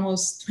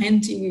almost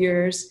 20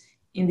 years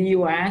in the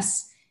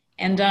US.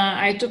 And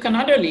I took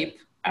another leap.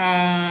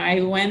 I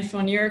went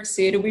from New York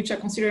City, which I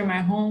consider my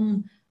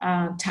home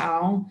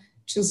town,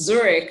 to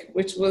Zurich,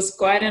 which was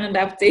quite an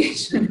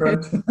adaptation.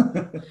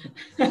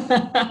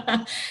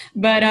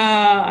 But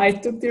I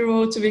took the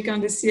role to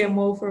become the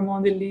CMO for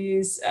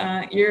Mondelez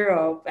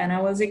Europe. And I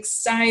was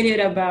excited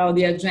about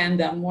the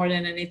agenda more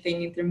than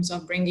anything in terms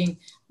of bringing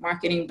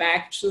marketing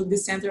back to the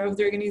center of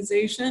the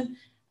organization.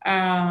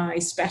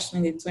 Especially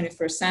in the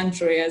 21st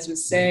century, as we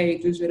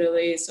say,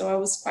 digitally. So I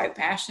was quite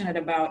passionate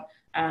about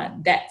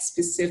that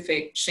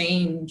specific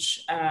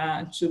change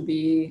to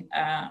be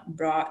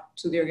brought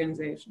to the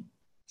organization.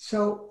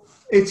 So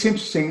it's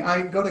interesting.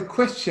 I got a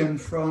question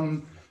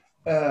from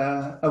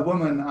a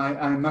woman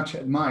I much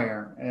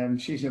admire,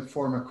 and she's a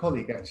former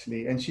colleague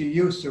actually, and she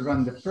used to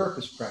run the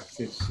purpose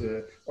practice,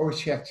 or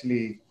she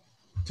actually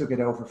took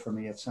it over for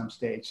me at some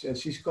stage.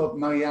 She's called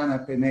Mariana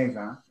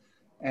Peneva.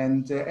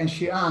 And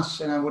she asks,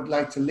 and I would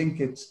like to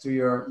link it to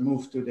your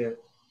move to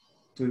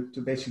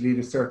basically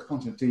the third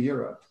continent, to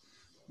Europe.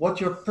 what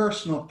your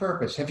personal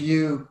purpose? Have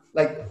you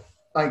like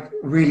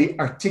really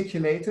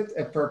articulated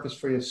a purpose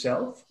for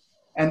yourself?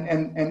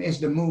 And is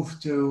the move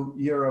to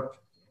Europe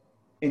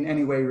in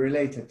any way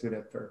related to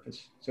that purpose?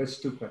 So it's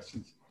two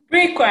questions.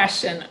 Great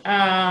question.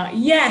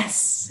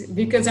 Yes,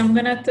 because I'm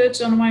going to touch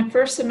on my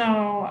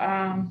personal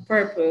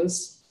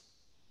purpose,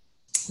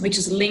 which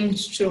is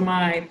linked to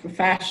my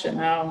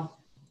professional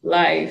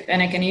life.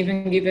 And I can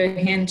even give a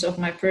hint of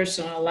my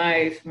personal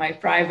life, my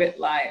private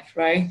life,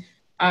 right?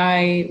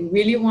 I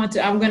really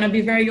I'm going to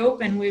be very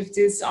open with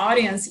this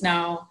audience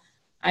now.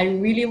 I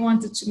really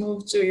wanted to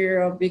move to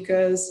Europe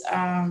because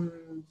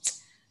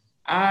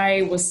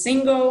I was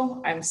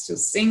single, I'm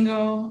still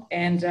single,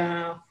 and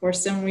for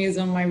some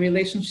reason my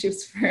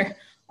relationships were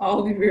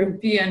all with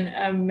European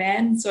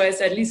men. So I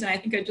said, listen, I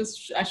think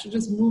I should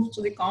just move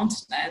to the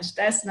continent.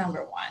 That's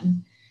number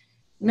one.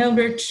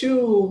 Number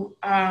two,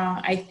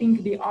 I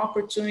think the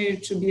opportunity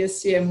to be a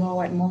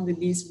CMO at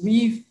Mondelez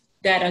with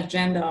that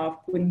agenda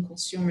of putting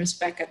consumers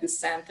back at the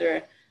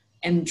center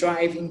and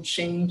driving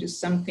change is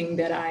something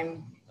that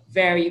I'm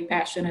very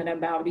passionate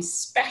about,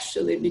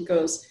 especially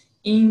because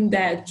in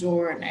that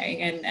journey,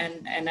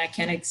 and I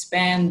can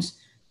expand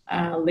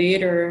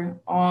later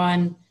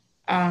on,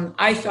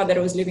 I felt that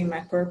I was living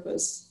my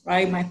purpose,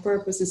 right? My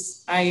purpose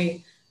is,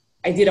 I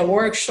did a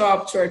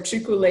workshop to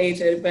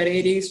articulate it, but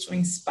it is to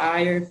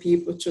inspire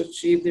people to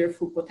achieve their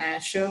full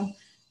potential,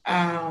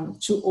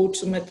 to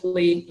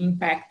ultimately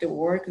impact the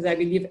world, because I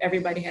believe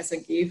everybody has a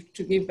gift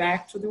to give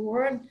back to the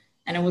world.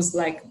 And it was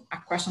like a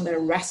question that I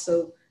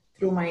wrestled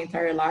through my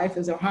entire life,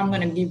 is how I'm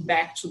going to give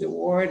back to the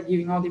world,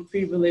 giving all the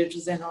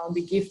privileges and all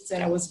the gifts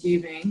that I was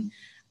giving.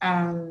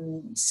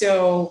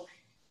 So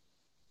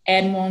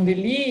at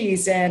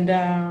Mondelez, and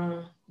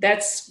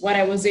that's what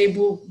I was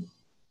able,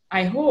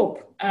 I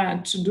hope,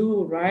 to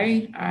do,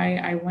 right?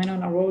 I went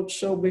on a road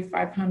show with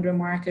 500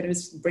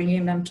 marketers,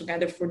 bringing them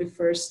together for the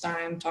first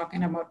time,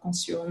 talking about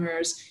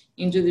consumers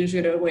in the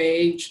digital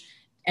age.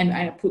 And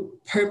I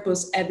put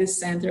purpose at the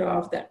center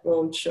of that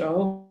road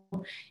show.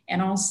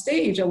 And on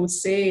stage, I would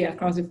say,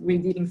 across if we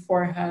did in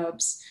 4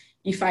 hubs,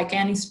 if I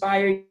can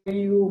inspire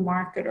you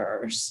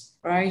marketers,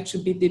 right, to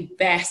be the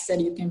best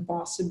that you can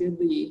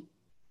possibly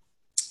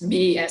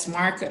be as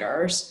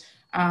marketers,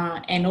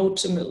 and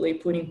ultimately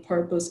putting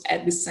purpose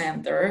at the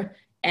center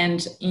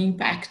and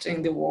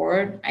impacting the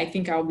world, I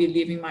think I'll be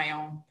living my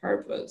own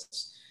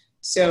purpose.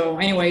 So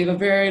anyway, a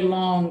very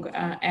long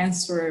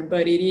answer,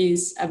 but it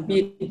is a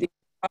bit, the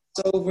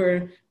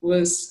crossover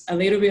was a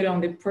little bit on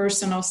the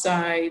personal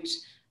side,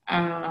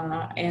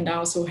 and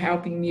also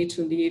helping me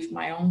to live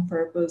my own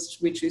purpose,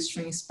 which is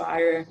to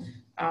inspire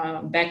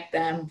back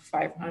then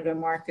 500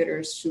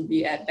 marketers to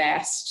be at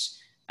best,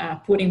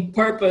 putting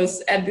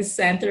purpose at the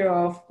center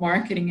of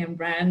marketing and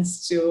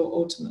brands to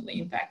ultimately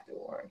impact the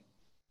world.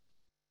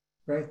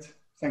 Great.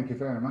 Thank you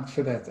very much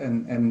for that,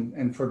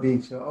 and for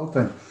being so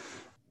open.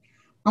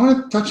 I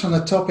want to touch on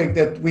a topic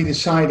that we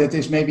decided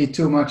is maybe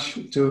too much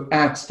to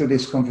add to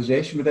this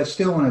conversation, but I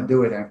still want to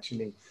do it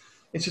actually.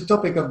 It's a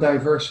topic of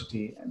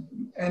diversity.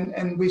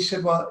 And we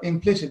said, well,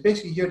 implicit,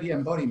 basically you're the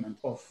embodiment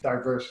of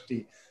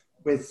diversity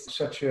with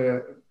such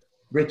a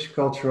rich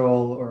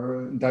cultural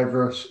or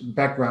diverse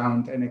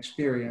background and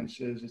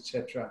experiences,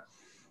 etc.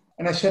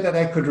 And I said that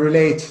I could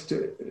relate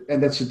to,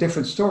 and that's a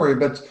different story,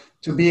 but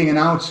to being an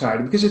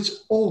outsider, because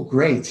it's all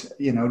great,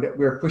 you know, that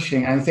we're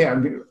pushing, and I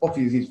think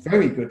obviously it's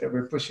very good that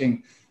we're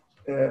pushing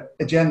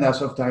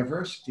agendas of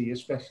diversity,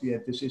 especially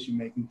at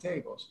decision-making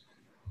tables.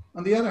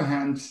 On the other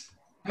hand,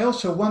 I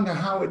also wonder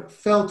how it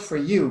felt for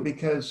you,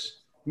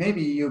 because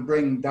maybe you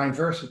bring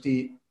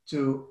diversity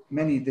to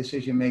many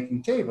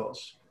decision-making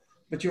tables,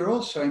 but you're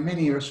also in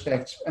many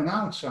respects an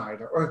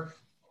outsider, or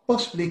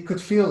possibly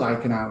could feel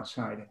like an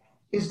outsider.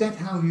 Is that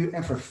how you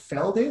ever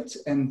felt it?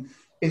 And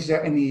is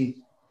there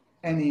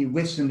any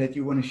wisdom that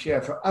you want to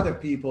share for other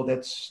people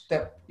that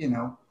step, you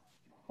know,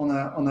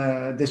 on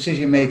a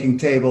decision-making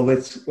table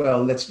with,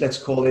 well, let's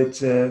call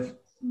it,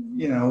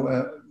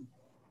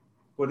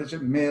 what is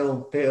it,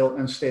 male, pale,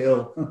 and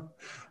stale,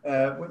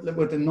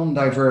 with a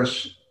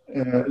non-diverse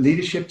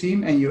leadership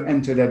team, and you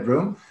enter that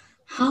room?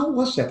 How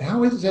was that?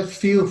 How does that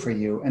feel for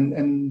you?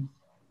 And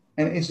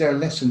is there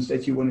lessons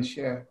that you want to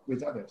share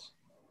with others?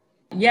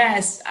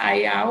 Yes,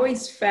 I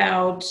always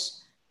felt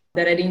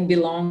that I didn't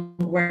belong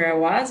where I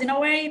was in a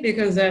way,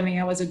 because I mean,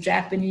 I was a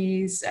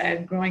Japanese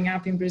growing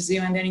up in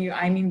Brazil, and then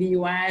I'm in the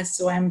US,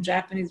 so I'm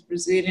Japanese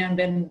Brazilian.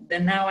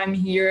 Then now I'm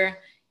here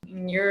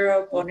in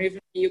Europe, or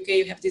even the UK.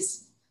 You have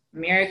this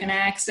American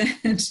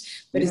accent,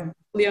 but it's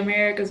really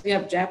Americans. We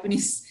have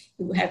Japanese.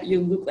 You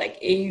look like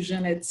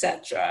Asian,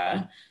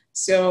 etc.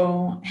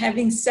 So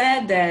having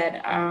said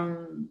that,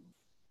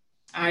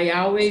 I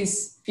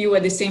always feel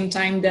at the same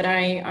time that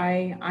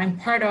I'm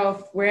part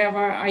of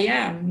wherever I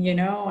am, you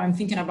know. I'm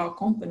thinking about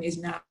companies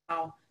now.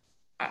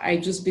 I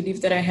just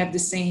believe that I have the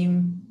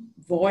same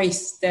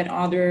voice that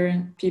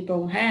other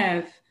people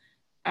have.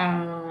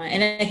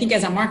 And I think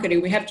as a marketer,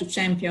 we have to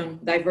champion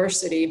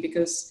diversity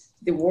because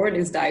the world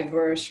is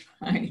diverse,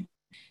 right?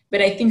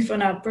 But I think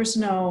from a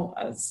personal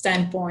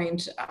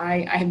standpoint,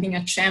 I have been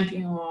a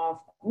champion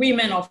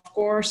women, of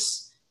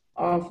course,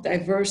 of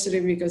diversity,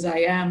 because I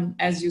am,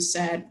 as you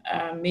said,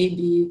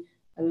 maybe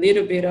a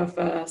little bit of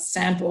a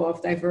sample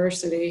of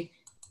diversity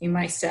in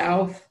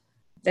myself.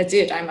 That's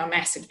it. I'm a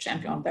massive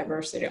champion of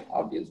diversity,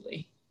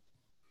 obviously.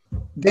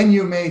 Then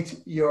you made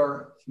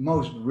your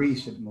most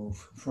recent move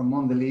from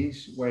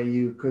Mondelez, where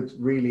you could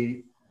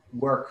really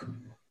work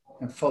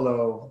and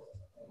follow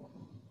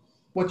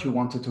what you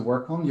wanted to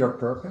work on, your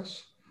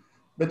purpose.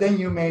 But then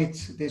you made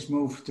this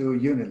move to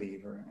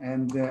Unilever.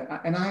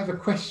 And I have a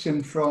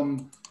question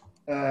from,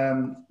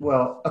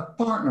 a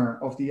partner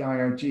of the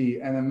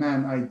IRG and a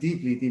man I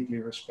deeply, deeply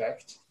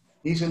respect.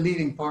 He's a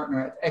leading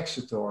partner at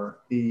Exeter,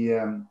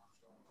 the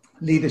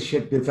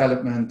leadership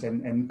development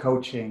and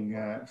coaching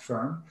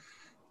firm.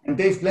 And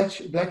Dave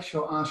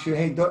Blackshaw asked you,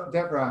 hey,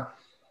 Deborah,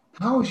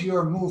 how is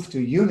your move to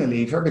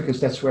Unilever,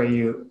 because that's where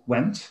you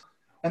went,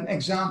 an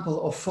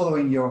example of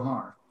following your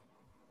heart?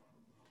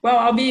 Well,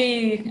 I'll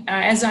be,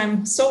 as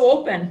I'm so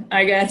open,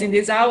 I guess, in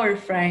this hour,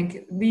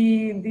 Frank,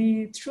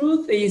 the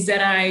truth is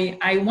that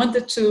I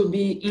wanted to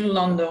be in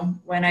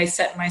London when I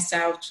set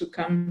myself to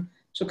come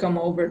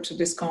over to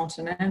this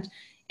continent.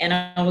 And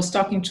I was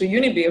talking to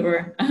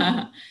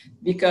Unilever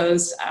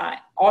because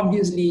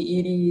obviously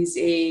it is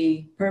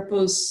a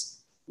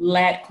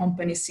purpose-led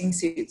company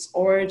since its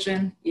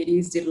origin. It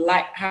is the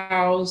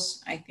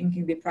lighthouse, I think,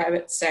 in the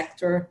private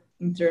sector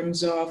in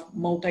terms of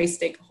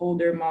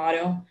multi-stakeholder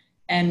model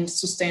and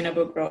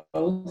sustainable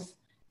growth.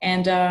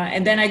 And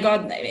then I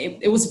got,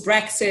 it was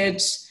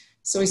Brexit,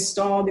 so I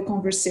stalled the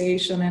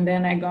conversation, and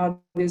then I got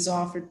this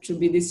offer to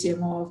be the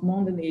CMO of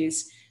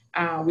Mondelez,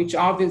 which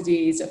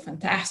obviously is a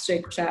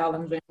fantastic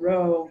challenge and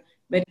role.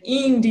 But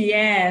in the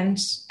end,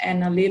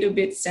 and a little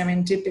bit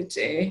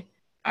serendipity,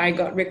 I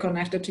got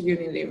reconnected to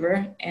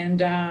Unilever,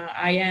 and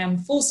I am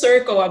full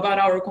circle about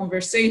our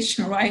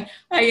conversation, right?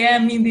 I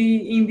am in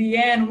the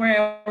end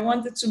where I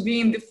wanted to be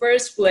in the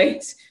first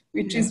place,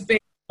 which is based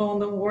on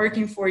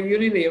working for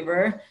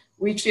Unilever,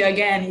 which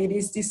again, it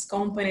is this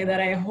company that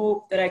I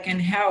hope that I can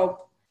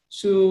help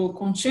to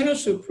continue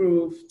to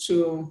prove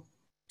to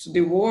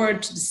the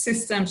world, to the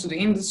system, to the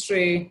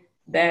industry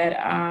that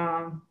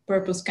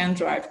purpose can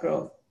drive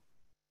growth.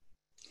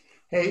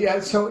 Hey, yeah,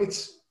 so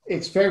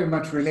it's very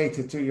much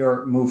related to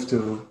your move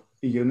to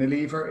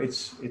Unilever.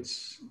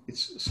 It's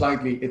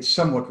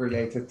somewhat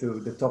related to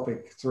the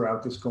topic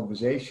throughout this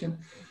conversation.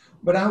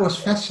 But I was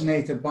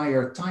fascinated by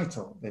your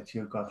title that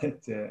you got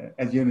at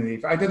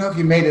Unilever. I don't know if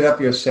you made it up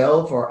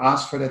yourself or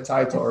asked for the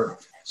title or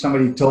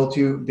somebody told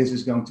you this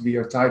is going to be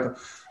your title,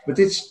 but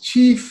it's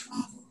Chief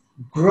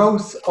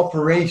Growth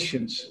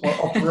Operations or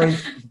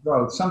Operations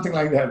Growth, something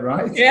like that,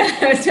 right?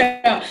 Yeah,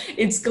 so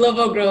it's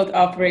Global Growth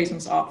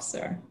Operations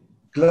Officer.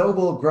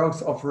 Global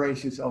Growth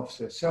Operations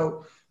Officer.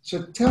 So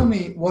tell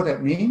me what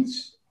that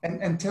means,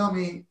 and tell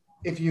me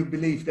if you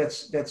believe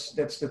that's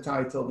the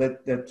title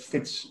that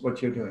fits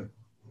what you're doing.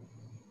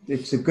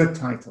 It's a good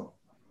title.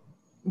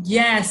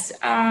 Yes.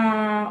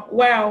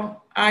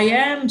 Well, I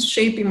am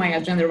shaping my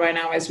agenda right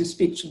now as we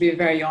speak, to be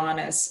very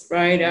honest,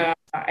 right?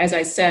 As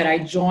I said, I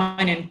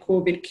joined and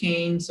COVID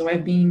came. So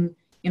I've been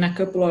in a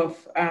couple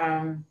of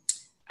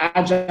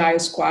agile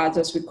squads,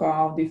 as we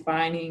call,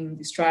 defining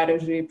the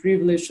strategy,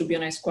 privileged to be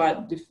on a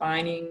squad,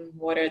 defining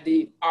what are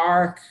the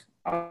arc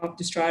of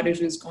the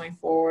strategies going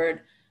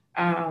forward,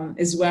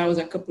 as well as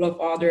a couple of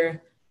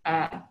other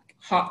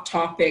hot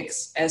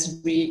topics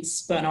as we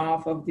spun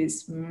off of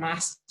this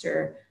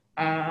master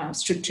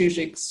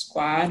strategic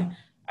squad.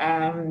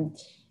 And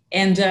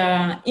in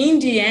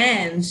the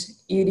end,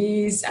 it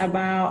is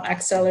about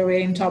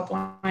accelerating top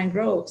line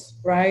growth,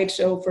 right?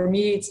 So for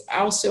me, it's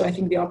also, I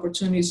think, the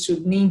opportunities to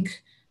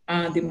link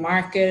the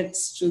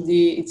markets to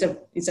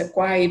it's a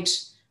quite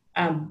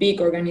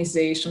big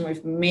organization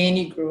with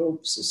many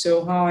groups.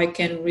 So how I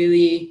can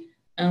really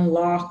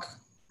unlock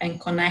and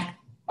connect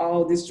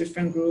all these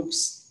different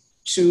groups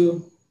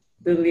to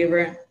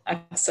deliver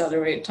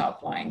accelerate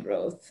top line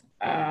growth.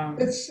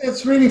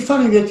 It's really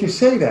funny that you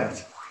say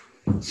that.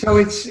 So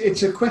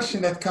it's a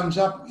question that comes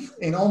up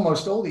in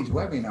almost all these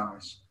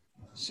webinars.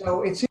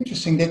 So it's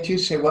interesting that you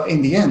say, well,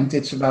 in the end,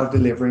 it's about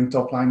delivering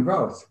top line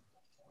growth.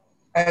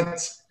 At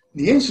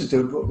the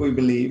Institute, what we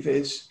believe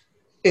is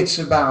it's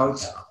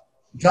about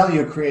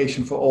value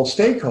creation for all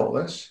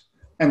stakeholders,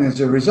 and as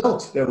a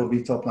result, there will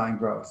be top line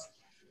growth.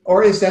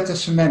 Or is that a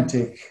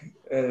semantic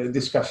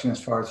discussion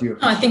as far as you?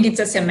 I think it's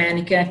a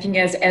semantic. I think,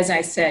 as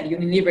I said,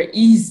 Unilever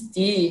is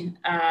the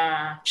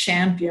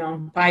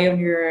champion,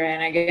 pioneer,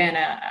 and again,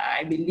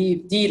 I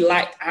believe the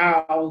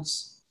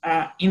lighthouse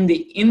in the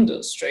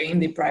industry, in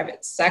the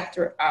private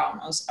sector,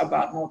 almost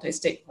about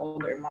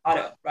multi-stakeholder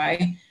model,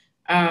 right?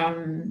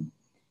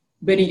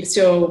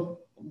 So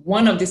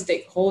one of the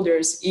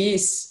stakeholders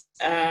is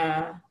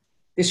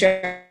the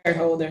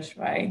shareholders,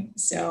 right?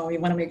 So we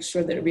want to make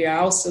sure that we are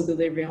also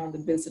delivering on the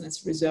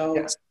business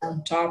results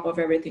on top of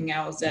everything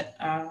else that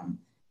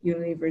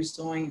Unilever is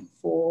doing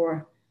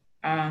for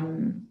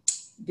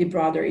the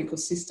broader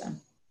ecosystem.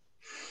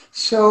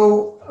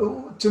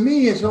 So to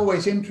me, it's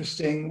always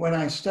interesting when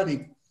I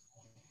study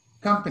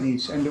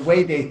companies and the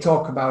way they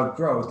talk about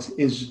growth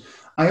is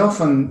I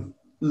often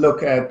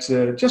look at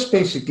just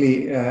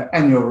basically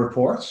annual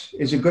reports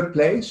is a good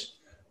place.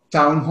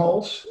 Town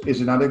halls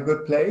is another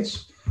good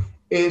place.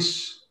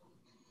 Is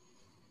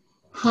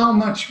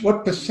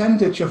what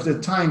percentage of the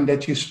time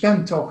that you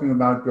spend talking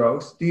about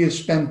growth do you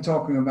spend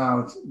talking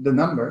about the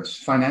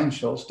numbers,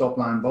 financials, top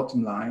line,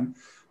 bottom line?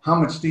 How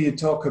much do you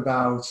talk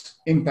about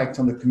impact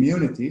on the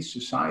community,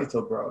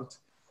 societal growth,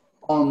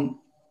 on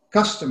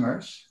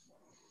customers,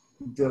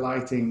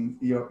 delighting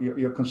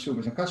your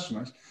consumers and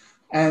customers,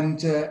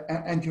 and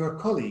your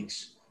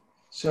colleagues?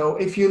 So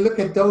if you look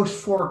at those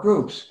four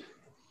groups,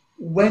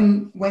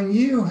 when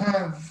you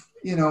have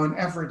an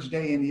average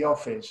day in the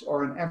office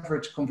or an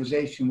average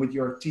conversation with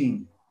your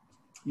team,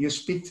 you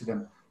speak to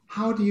them.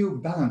 How do you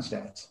balance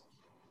that?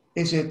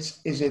 Is it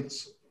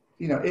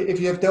if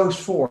you have those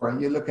four,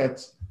 you look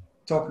at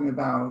talking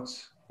about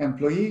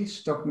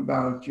employees, talking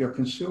about your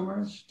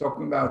consumers,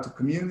 talking about the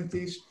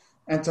communities,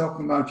 and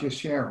talking about your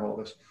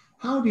shareholders.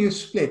 How do you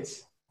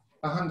split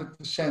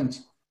 100%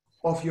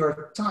 of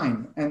your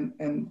time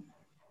and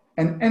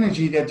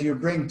energy that you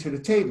bring to the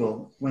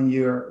table when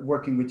you're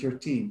working with your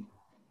team?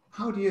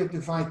 How do you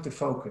divide the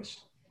focus?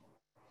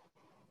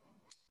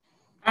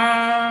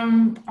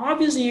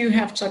 Obviously, you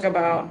have to talk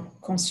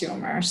about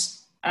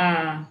consumers,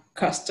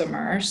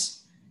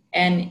 customers,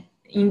 and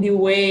in the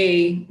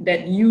way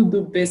that you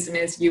do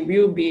business, you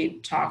will be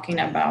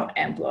talking about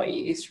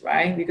employees,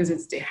 right? Because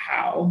it's the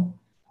how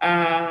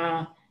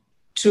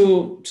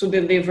to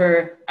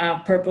deliver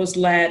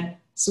purpose-led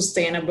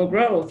sustainable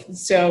growth.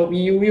 So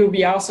you will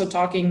be also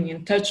talking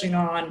and touching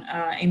on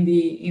in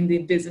the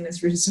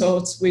business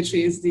results, which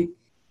is the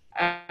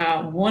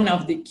one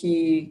of the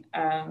key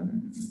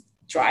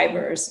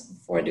drivers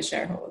for the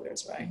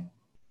shareholders, right?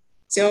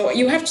 So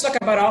you have to talk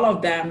about all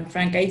of them,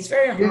 Frank. It's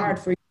very hard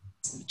for you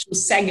to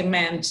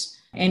segment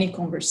any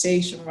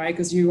conversation, right?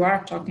 Because you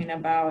are talking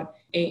about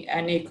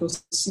an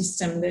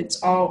ecosystem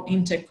that's all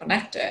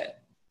interconnected.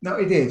 No,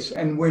 it is.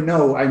 And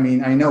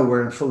I know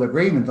we're in full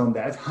agreement on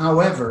that.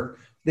 However,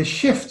 the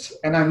shift,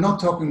 and I'm not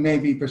talking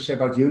maybe per se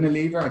about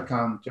Unilever, I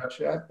can't judge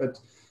that, but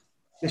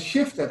the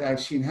shift that I've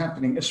seen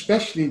happening,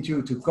 especially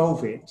due to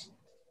COVID,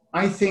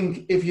 I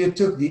think if you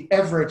took the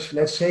average,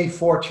 let's say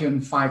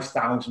Fortune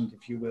 5,000,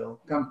 if you will,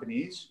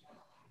 companies,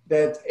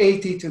 that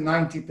 80 to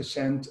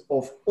 90%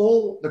 of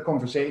all the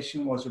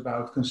conversation was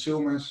about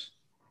consumers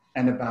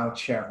and about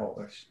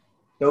shareholders.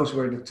 Those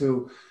were the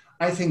two.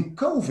 I think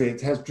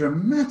COVID has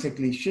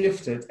dramatically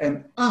shifted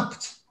and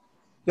upped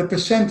the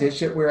percentage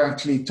that we're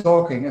actually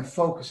talking and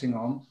focusing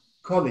on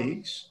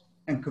colleagues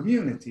and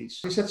communities.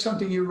 Is that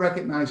something you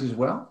recognize as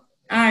well?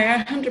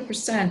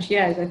 100%,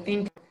 yes. I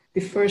think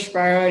the first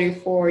priority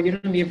for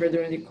Unilever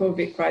during the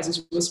COVID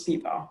crisis was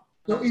people.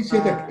 So is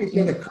it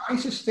a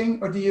crisis thing,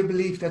 or do you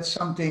believe that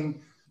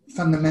something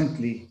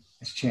fundamentally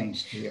has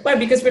changed here? Well,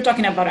 because we're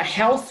talking about a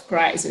health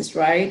crisis,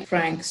 right,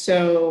 Frank?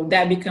 So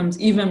that becomes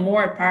even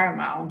more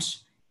paramount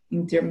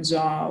in terms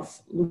of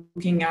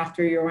looking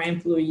after your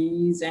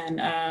employees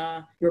and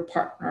your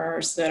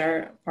partners that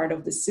are part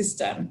of the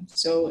system.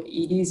 So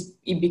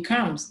it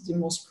becomes the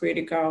most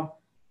critical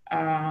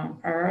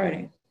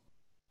priority.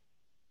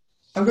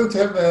 I'm going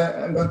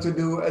to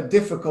do a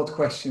difficult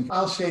question.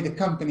 I'll say the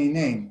company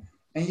name,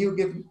 and you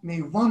give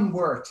me one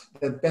word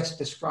that best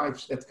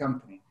describes that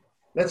company.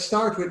 Let's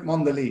start with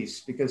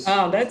Mondelez, because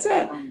that's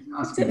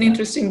an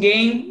interesting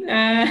game.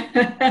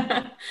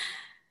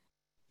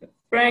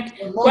 Frank,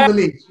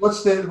 Mondelez.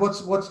 What's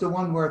the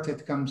one word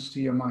that comes to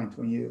your mind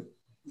when you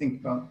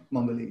think about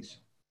Mondelez?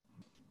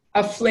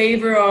 A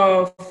flavor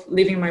of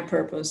living my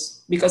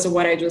purpose, because of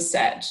what I just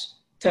said.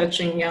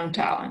 Touching young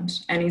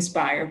talent and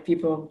inspire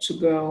people to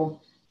go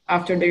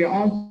after their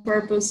own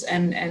purpose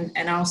and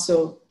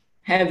also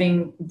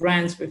having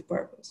brands with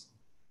purpose.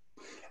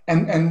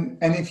 And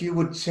if you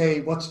would say,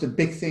 what's the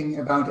big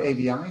thing about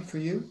ABI for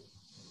you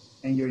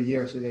and your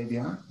years at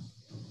ABI?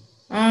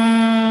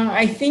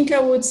 I think I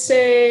would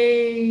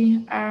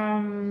say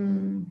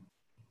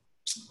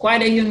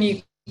quite a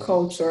unique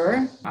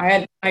culture.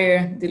 I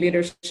admire the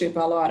leadership a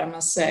lot, I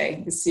must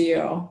say, the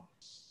CEO.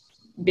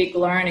 Big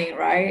learning,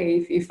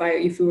 right?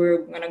 If we were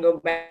going to go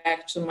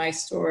back to my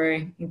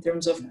story in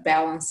terms of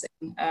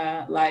balancing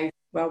life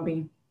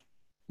well-being.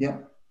 Yeah.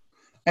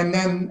 And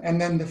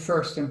then the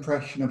first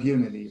impression of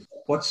Unilever.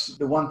 What's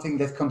the one thing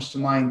that comes to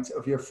mind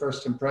of your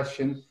first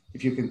impression,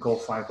 if you can call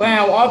 5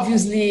 Well, minutes?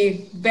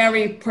 Obviously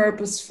very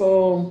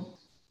purposeful,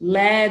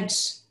 led,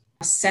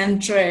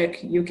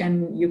 centric. You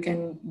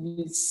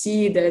can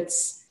see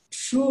that's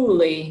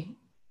truly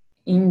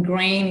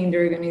ingrained in the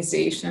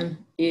organization.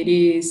 It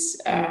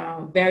is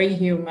very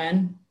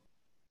human,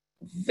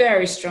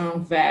 very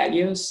strong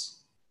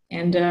values,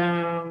 and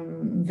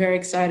very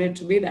excited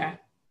to be there.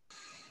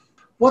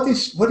 What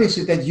is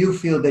it that you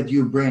feel that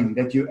you bring,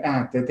 that you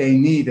add, that they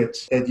needed,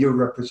 that you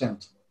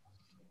represent?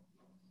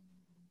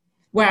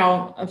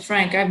 Well,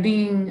 Frank, I've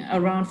been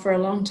around for a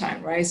long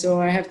time, right? So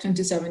I have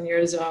 27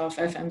 years of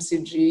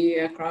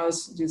FMCG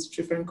across these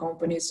different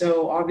companies.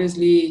 So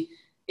obviously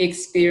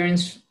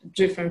experience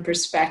different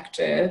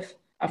perspective,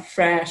 a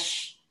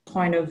fresh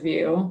point of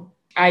view.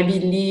 I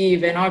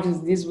believe, and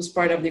obviously this was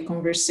part of the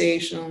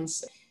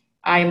conversations,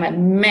 I'm a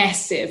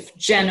massive,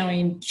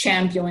 genuine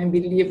champion and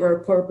believer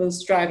of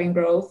purpose-driving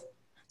growth.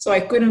 So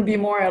I couldn't be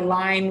more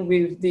aligned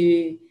with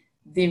the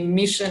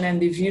mission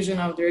and the vision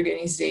of the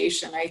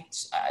organization.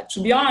 To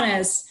be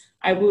honest,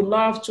 I would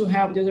love to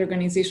help this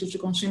organization to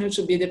continue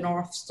to be the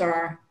North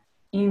Star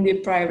in the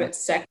private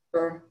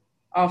sector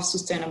of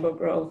sustainable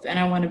growth. And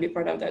I want to be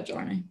part of that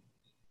journey.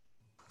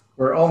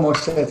 We're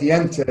almost at the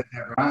end,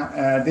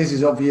 Deborah. This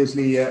is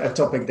obviously a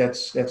topic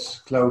that's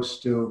close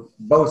to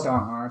both our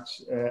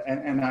hearts,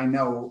 and I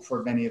know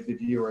for many of the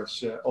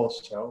viewers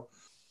also.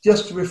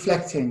 Just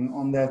reflecting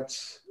on that,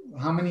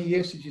 how many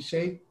years did you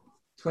say?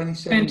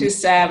 27?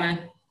 27.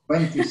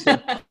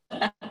 27.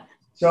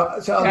 So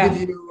I'll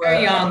give you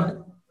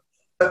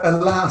a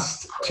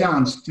last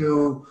chance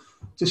to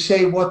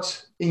say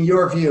what, in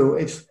your view,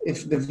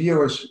 if the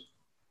viewers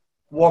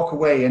walk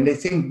away and they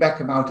think back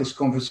about this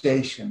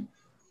conversation,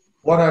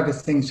 what are the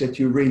things that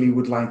you really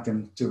would like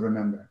them to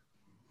remember?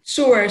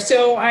 Sure.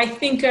 So I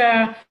think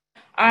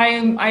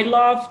I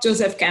love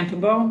Joseph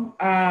Campbell,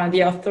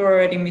 the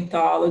author in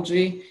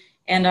mythology,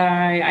 and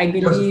I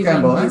believe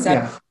Campbell, in his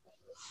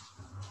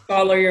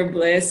follow your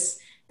bliss.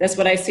 That's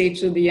what I say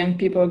to the young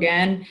people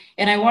again.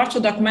 And I watched a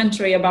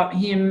documentary about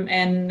him,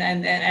 and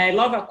I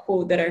love a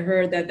quote that I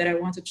heard that I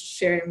wanted to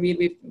share and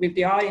read with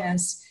the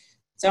audience.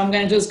 So I'm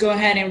going to just go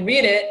ahead and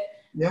read it.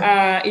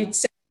 Yeah. It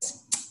says,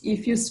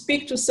 if you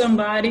speak to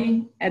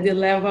somebody at the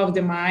level of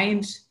the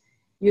mind,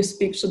 you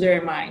speak to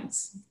their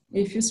minds.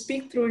 If you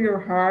speak through your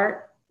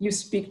heart, you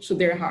speak to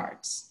their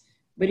hearts.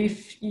 But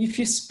if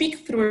you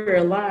speak through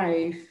your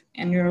life,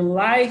 and your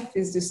life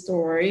is the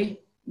story,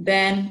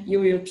 then you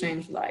will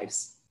change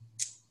lives.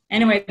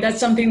 Anyway, that's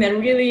something that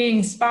really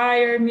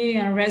inspired me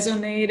and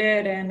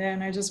resonated, and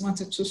then I just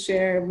wanted to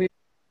share with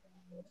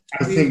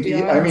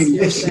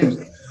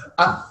listen,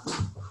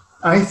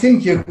 I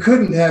think you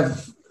couldn't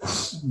have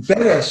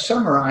better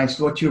summarized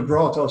what you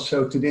brought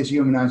also to this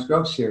Humanized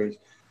Growth series.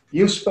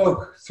 You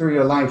spoke through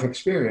your life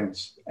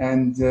experience,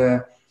 and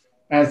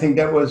I think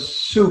that was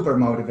super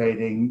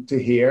motivating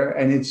to hear.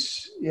 And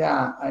it's,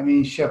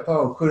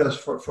 chapeau, kudos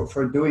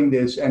for doing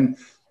this, and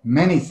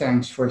many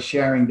thanks for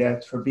sharing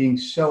that, for being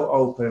so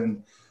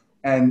open,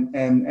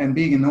 and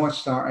being a North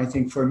Star, I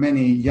think, for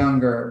many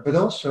younger, but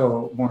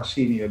also more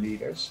senior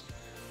leaders.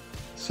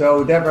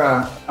 So,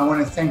 Deborah, I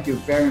want to thank you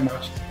very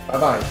much.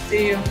 Bye-bye.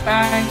 See you.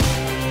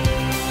 Bye.